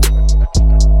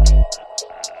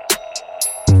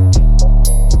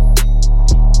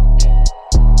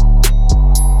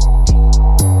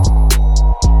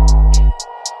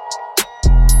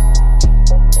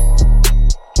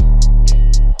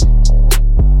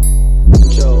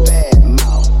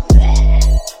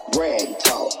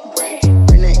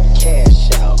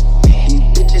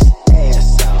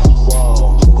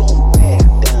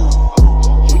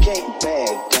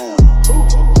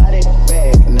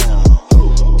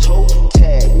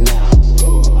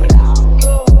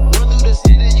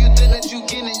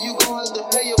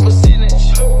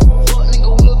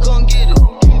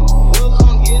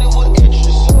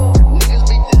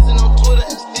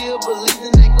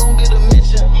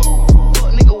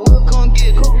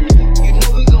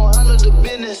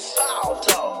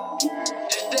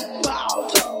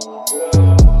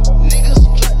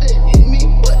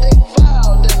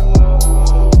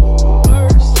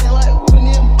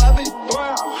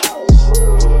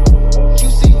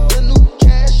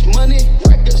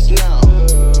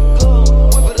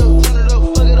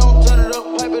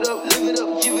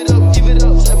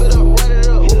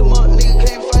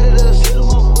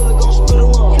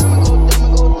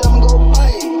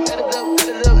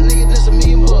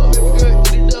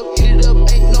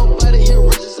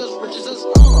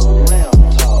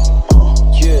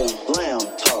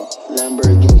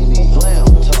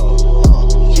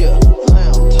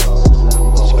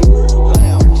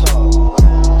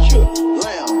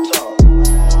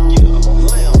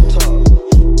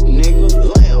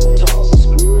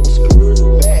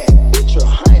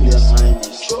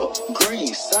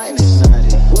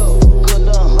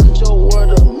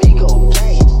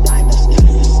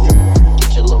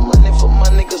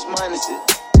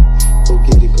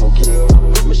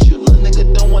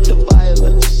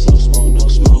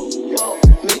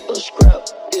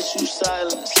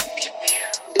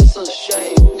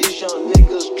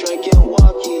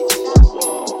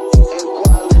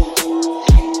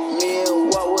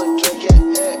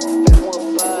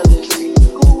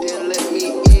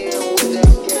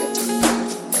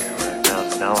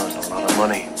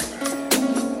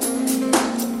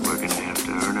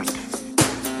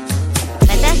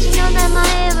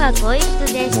 はこい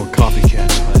つです。 More copycats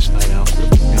last night out with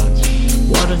guns.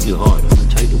 Why don't you hide them and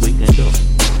take the weekend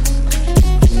off?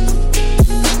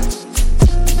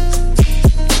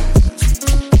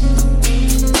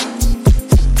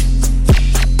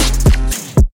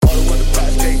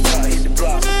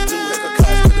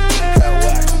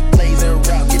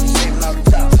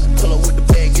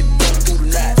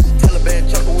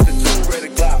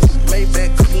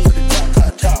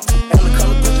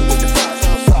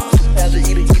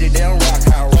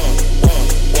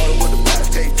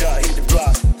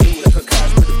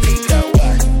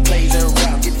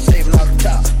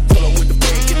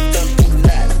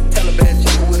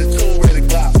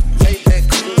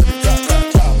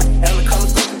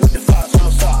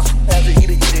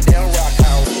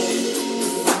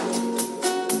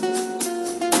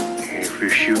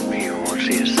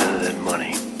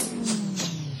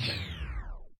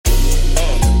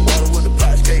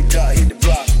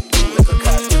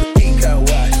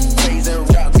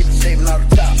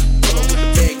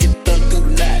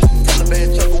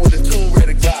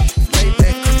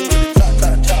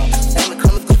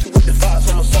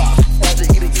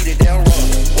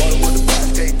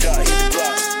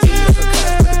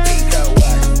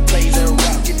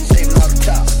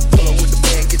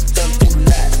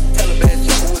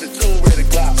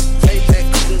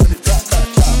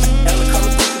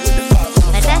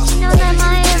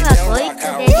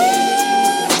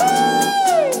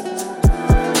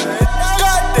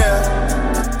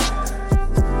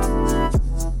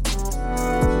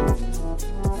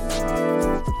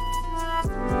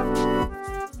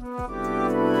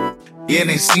 Yeah,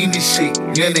 they seen this shit.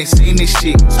 Yeah, they seen this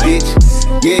shit, bitch.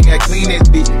 Yeah, got clean that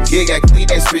bitch. Yeah, got clean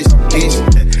that switch, bitch.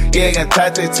 Yeah, got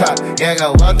top that top. Yeah,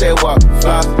 got walk that walk.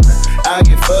 Flop. I'll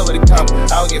get fucked with the cop.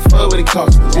 I'll get fucked with the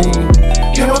cops.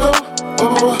 Can I go?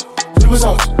 Slip us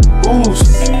off. Ooh.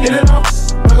 Hit it up.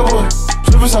 Like a boy.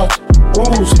 Slip us off.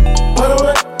 Ooh. What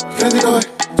away? Can't think of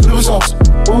it. Slip us off.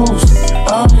 Ooh.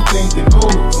 I don't think they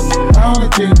move. I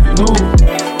don't think they move.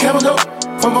 Can I go?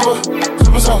 From a boy.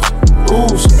 Slip us off. Ooh,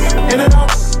 in and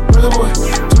out, brother boy,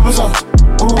 super sauce.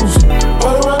 Ooh,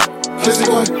 what around, kiss it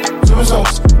good, super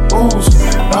sauce. Ooh,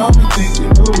 I don't think you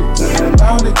knew,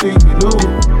 I don't think you knew.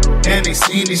 And they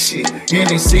seen this shit, and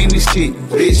they seen this shit,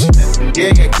 bitch.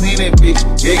 Yeah, got clean that bitch,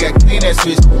 yeah, got clean that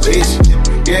switch, bitch.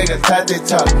 Yeah, got top that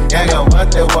top, yeah, got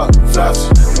walk that walk, flops.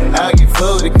 I'll get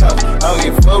full with the cops, I'll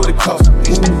get full with the cops.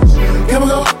 Ooh, can we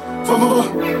go, from a boy,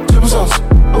 super sauce.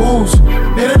 Ooh,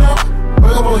 in and out,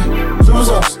 brother boy, super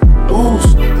sauce. Ooh,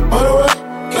 all the way,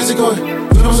 catch it going,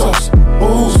 to the sauce.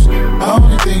 Ooh, I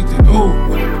only think they knew,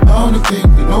 I only think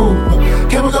they knew.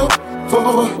 Can we go, fuck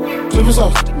over, triple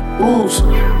sauce. Ooh,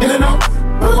 in and out,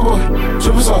 burger boy,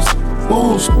 triple sauce.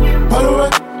 Ooh, all the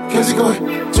way, catch it going,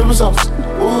 triple sauce.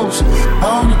 Ooh, I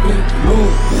only think they knew,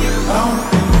 I only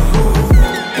think they knew.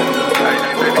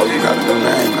 Oh, you got a new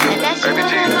name, man. Baby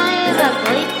G.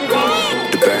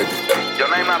 The baby. Your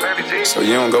name my Baby G? So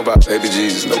you don't go by Baby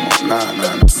Jesus no more. Nah.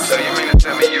 So you mean to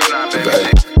tell me you not Baby G?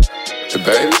 The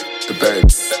baby.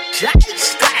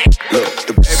 Look,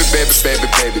 the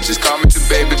baby, just call me the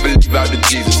baby, believe out the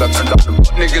Jesus. I turned off the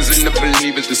fuck niggas and the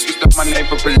believers, then switched up my name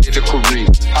for political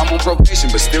reasons. I'm on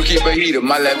probation, but still keep a heater.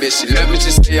 My lab bitch, she let me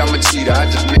just say I'm a cheater. I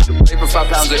just made the play for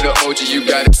 5 pounds of the OG. You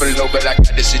got it for low, but I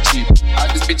got this shit cheap. I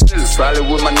just be chillin', probably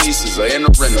with my nieces, or in a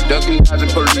rental, ducking guys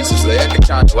and polices, or at the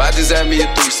condo. I just had me a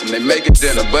threesome, they make a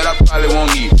dinner, but I probably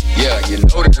won't eat it. Yeah, you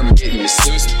know that I'm getting it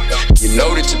serious. You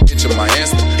know that your bitch on my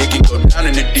Insta, it can go down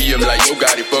in the DM like yo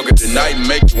got it, fuck her tonight and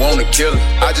make you wanna kill her.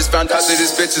 I just found out that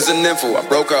this bitch is an info. I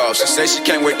broke her off, she say she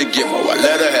can't wait to get more. I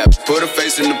let her have it, put her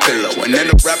face in the pillow, and end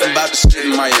up rapping about the shit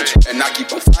in my intro. And I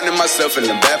keep on finding myself in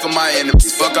the bad for my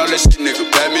enemies. Fuck all that shit, nigga,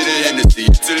 bad me the Hennessy.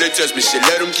 Till they touch me, shit,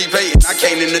 let them keep hating. I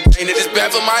can't entertain it, it's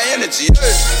bad for my energy.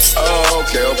 Oh,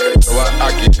 okay, so I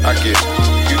get it.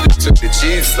 You just took the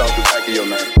cheese off the back of your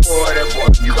name. Boy, that boy,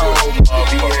 you cold,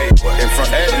 motherfucker. In front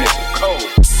of that nigga, cold.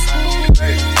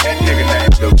 That nigga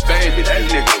named the baby, that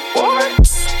nigga, boy.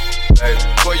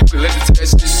 Boy, you can listen to that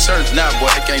shit in church now, boy,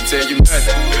 they can't tell you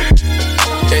nothing.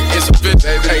 It's a bitch,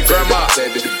 baby. Hey, grandma.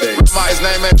 Grandma, his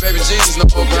name ain't Baby Jesus no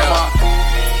more, grandma.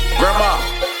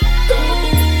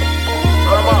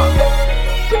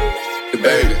 The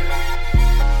baby.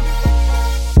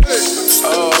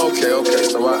 Oh, okay,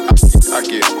 so I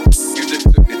get it. You just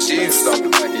took the cheese off the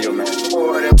back of your man.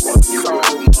 Boy, that boy, you cold,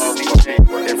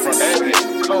 motherfucker. In front of that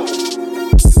nigga, cold.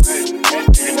 That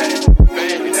nigga named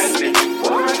baby, that nigga,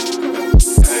 boy.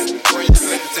 Boy, you can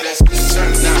listen to that shit in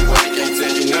church now, boy, they can't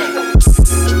tell you nothing.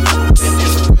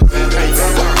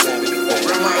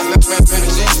 Grandma's not Baby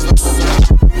Jesus, no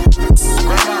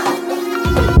more.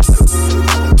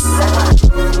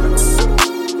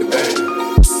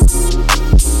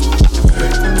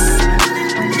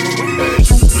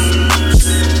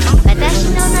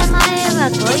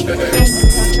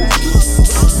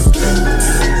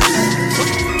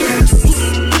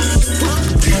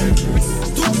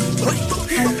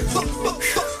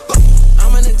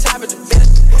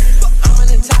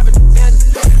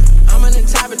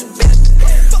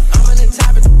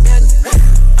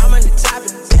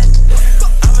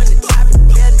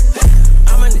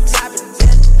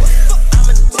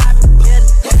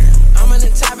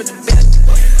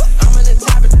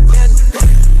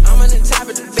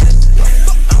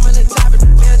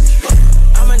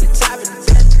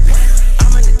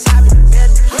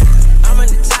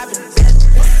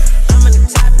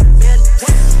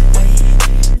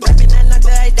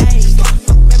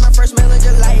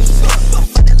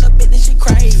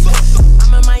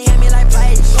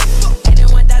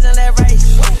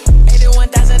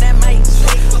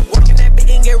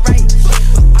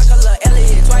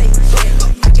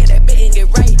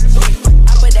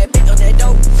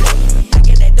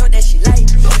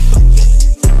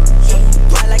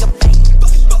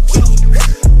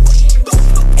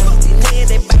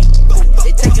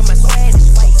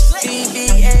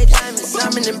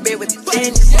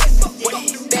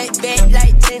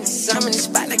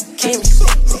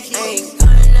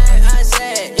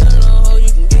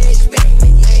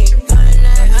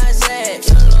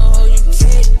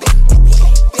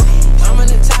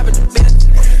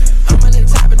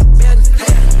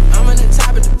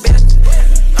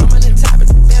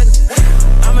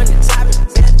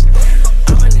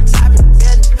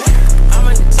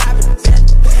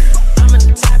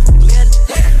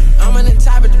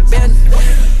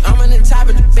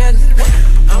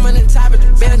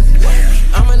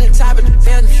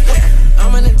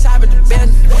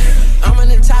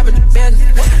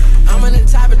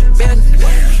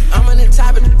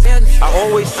 I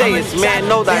always say it's man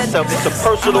know thyself. It's a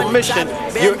personal mission.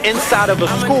 You're inside of a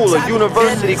school, a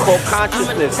university called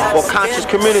consciousness or conscious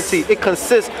community. It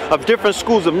consists of different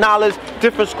schools of knowledge,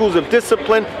 different schools of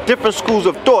discipline, different schools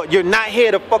of thought. You're not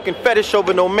here to fucking fetish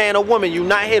over no man or woman. You're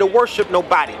not here to worship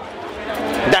nobody.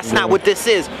 That's not what this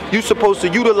is. You're supposed to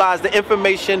utilize the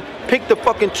information, pick the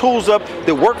fucking tools up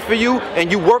that work for you,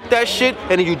 and you work that shit,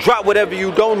 and then you drop whatever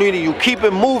you don't need, and you keep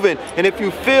it moving. And if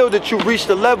you feel that you reached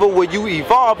the level where you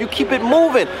evolve, you keep it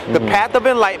moving. The path of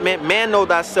enlightenment, man know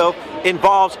thyself,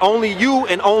 involves only you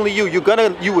and only you. You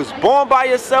was born by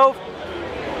yourself,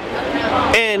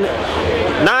 and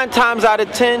 9 times out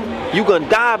of 10, you gonna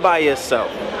die by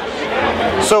yourself.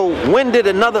 So when did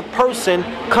another person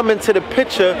come into the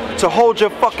picture to hold your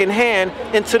fucking hand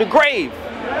into the grave?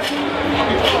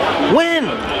 When?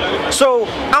 So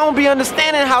I don't be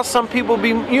understanding how some people be,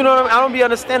 you know what I mean? I don't be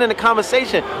understanding the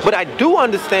conversation, but I do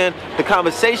understand the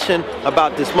conversation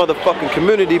about this motherfucking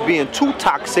community being too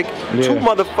toxic, too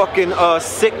motherfucking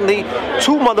sickly,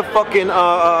 too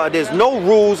motherfucking, there's no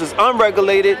rules, it's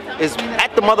unregulated, it's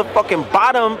at the motherfucking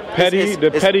bottom. Petty,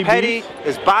 it's petty,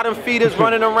 it's bottom feeders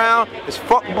running around, it's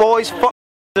fuck boys, fuck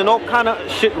and all kind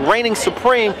of shit reigning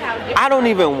supreme. I don't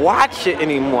even watch it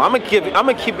anymore. I'm gonna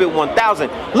keep it 1,000.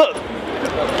 Look,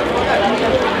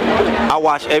 I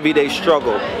watch Everyday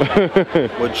Struggle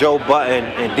with Joe Budden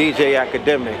and DJ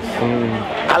Academics.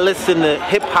 I listen to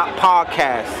hip hop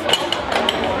podcasts.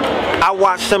 I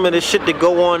watch some of the shit that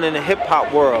go on in the hip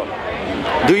hop world.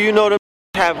 Do you know them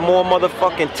have more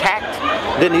motherfucking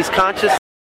tact than these conscious?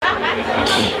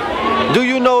 Do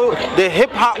you know the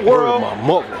hip-hop world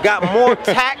got more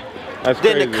tact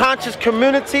than the conscious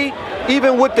community?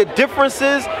 Even with the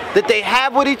differences that they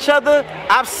have with each other,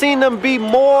 I've seen them be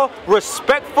more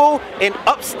respectful and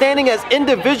upstanding as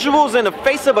individuals in the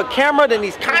face of a camera than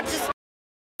these conscious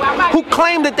who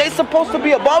claim that they supposed to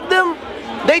be above them.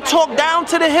 They talk down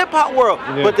to the hip-hop world,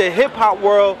 but the hip-hop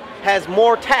world has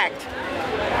more tact.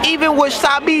 Even with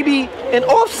Sabibi and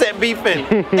Offset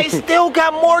beefing, they still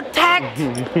got more tact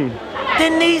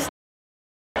than these.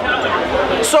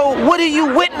 So what are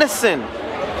you witnessing?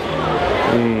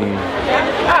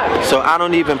 So I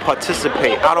don't even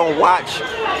participate. I don't watch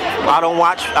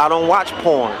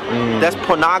porn. That's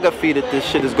pornography that this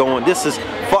shit is going. This is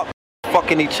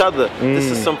fucking each other. This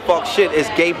is some fuck shit. It's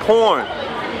gay porn.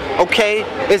 Okay,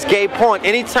 it's gay porn.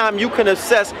 Anytime you can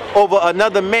obsess over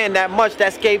another man that much,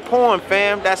 that's gay porn,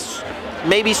 fam. That's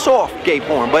maybe soft gay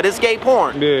porn, but it's gay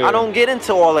porn. I don't get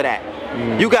into all of that.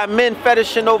 You got men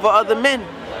fetishing over other men.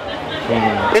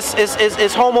 It's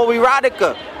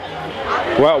homoerotica.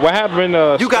 What happened?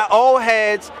 You got old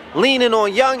heads leaning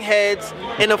on young heads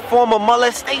in a form of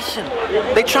molestation.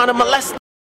 They trying to molest.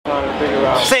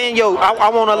 Saying, yo, I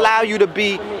won't allow you to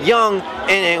be young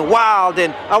and wild,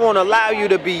 and I won't allow you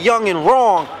to be young and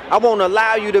wrong. I won't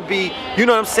allow you to be, you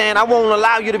know what I'm saying? I won't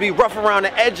allow you to be rough around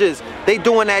the edges. They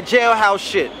doing that jailhouse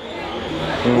shit.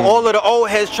 All of the old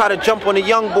heads try to jump on the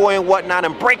young boy and whatnot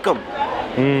and break them.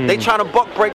 They trying to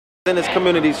buck break in this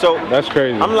community. So that's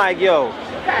crazy. I'm like, yo.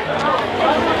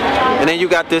 And then you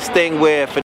got this thing where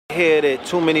for here that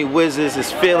too many whizzes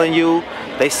is feeling you.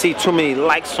 They see too many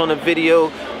likes on the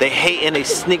video. They hating, they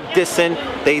sneak dissing.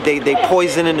 They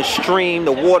poisoning the stream,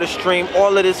 the water stream.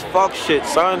 All of this fuck shit,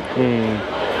 son.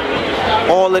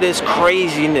 All of this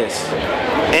craziness.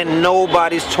 And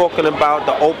nobody's talking about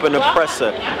the open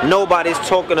oppressor. Nobody's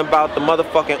talking about the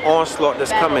motherfucking onslaught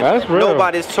that's coming. That's real.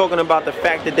 Nobody's talking about the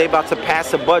fact that they about to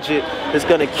pass a budget that's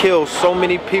gonna kill so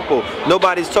many people.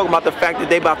 Nobody's talking about the fact that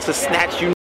they about to snatch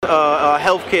you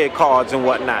healthcare cards and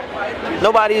whatnot.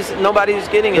 Nobody's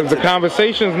getting into the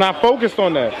conversation's not focused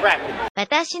on that.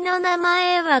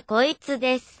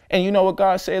 And you know what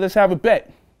God said? Let's have a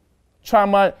bet. Try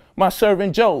my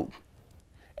servant Job.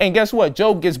 And guess what?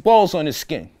 Job gets balls on his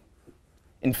skin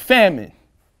in famine.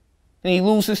 And he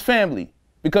loses his family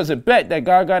because of a bet that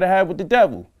God got to have with the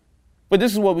devil. But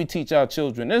this is what we teach our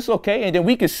children. It's okay. And then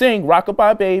we can sing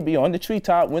Rockabye Baby on the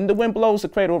treetop. When the wind blows, the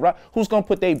cradle rock. Who's going to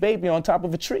put their baby on top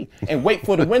of a tree and wait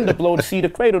for the wind to blow to see the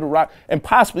cradle to rock, and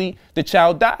possibly the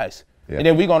child dies? Yeah. And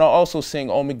then we're going to also sing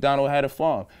Old MacDonald Had a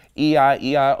Farm,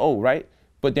 E-I-E-I-O, right?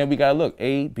 But then we got to look,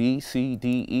 A, B, C,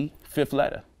 D, E, fifth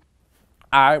letter.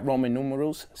 I, Roman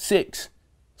numerals, 6.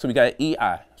 So we got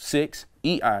E-I, 6,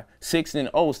 E-I, 6, and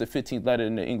then O is the 15th letter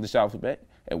in the English alphabet.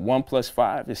 And 1 plus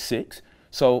 5 is 6.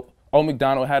 So Old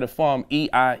MacDonald Had a Farm,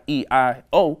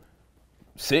 E-I-E-I-O,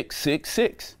 6, 6,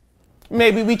 6.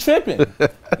 Maybe we tripping,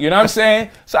 you know what I'm saying?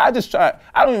 So I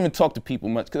don't even talk to people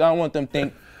much because I don't want them to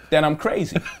think that I'm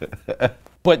crazy.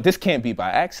 But this can't be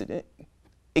by accident.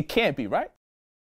 It can't be, right?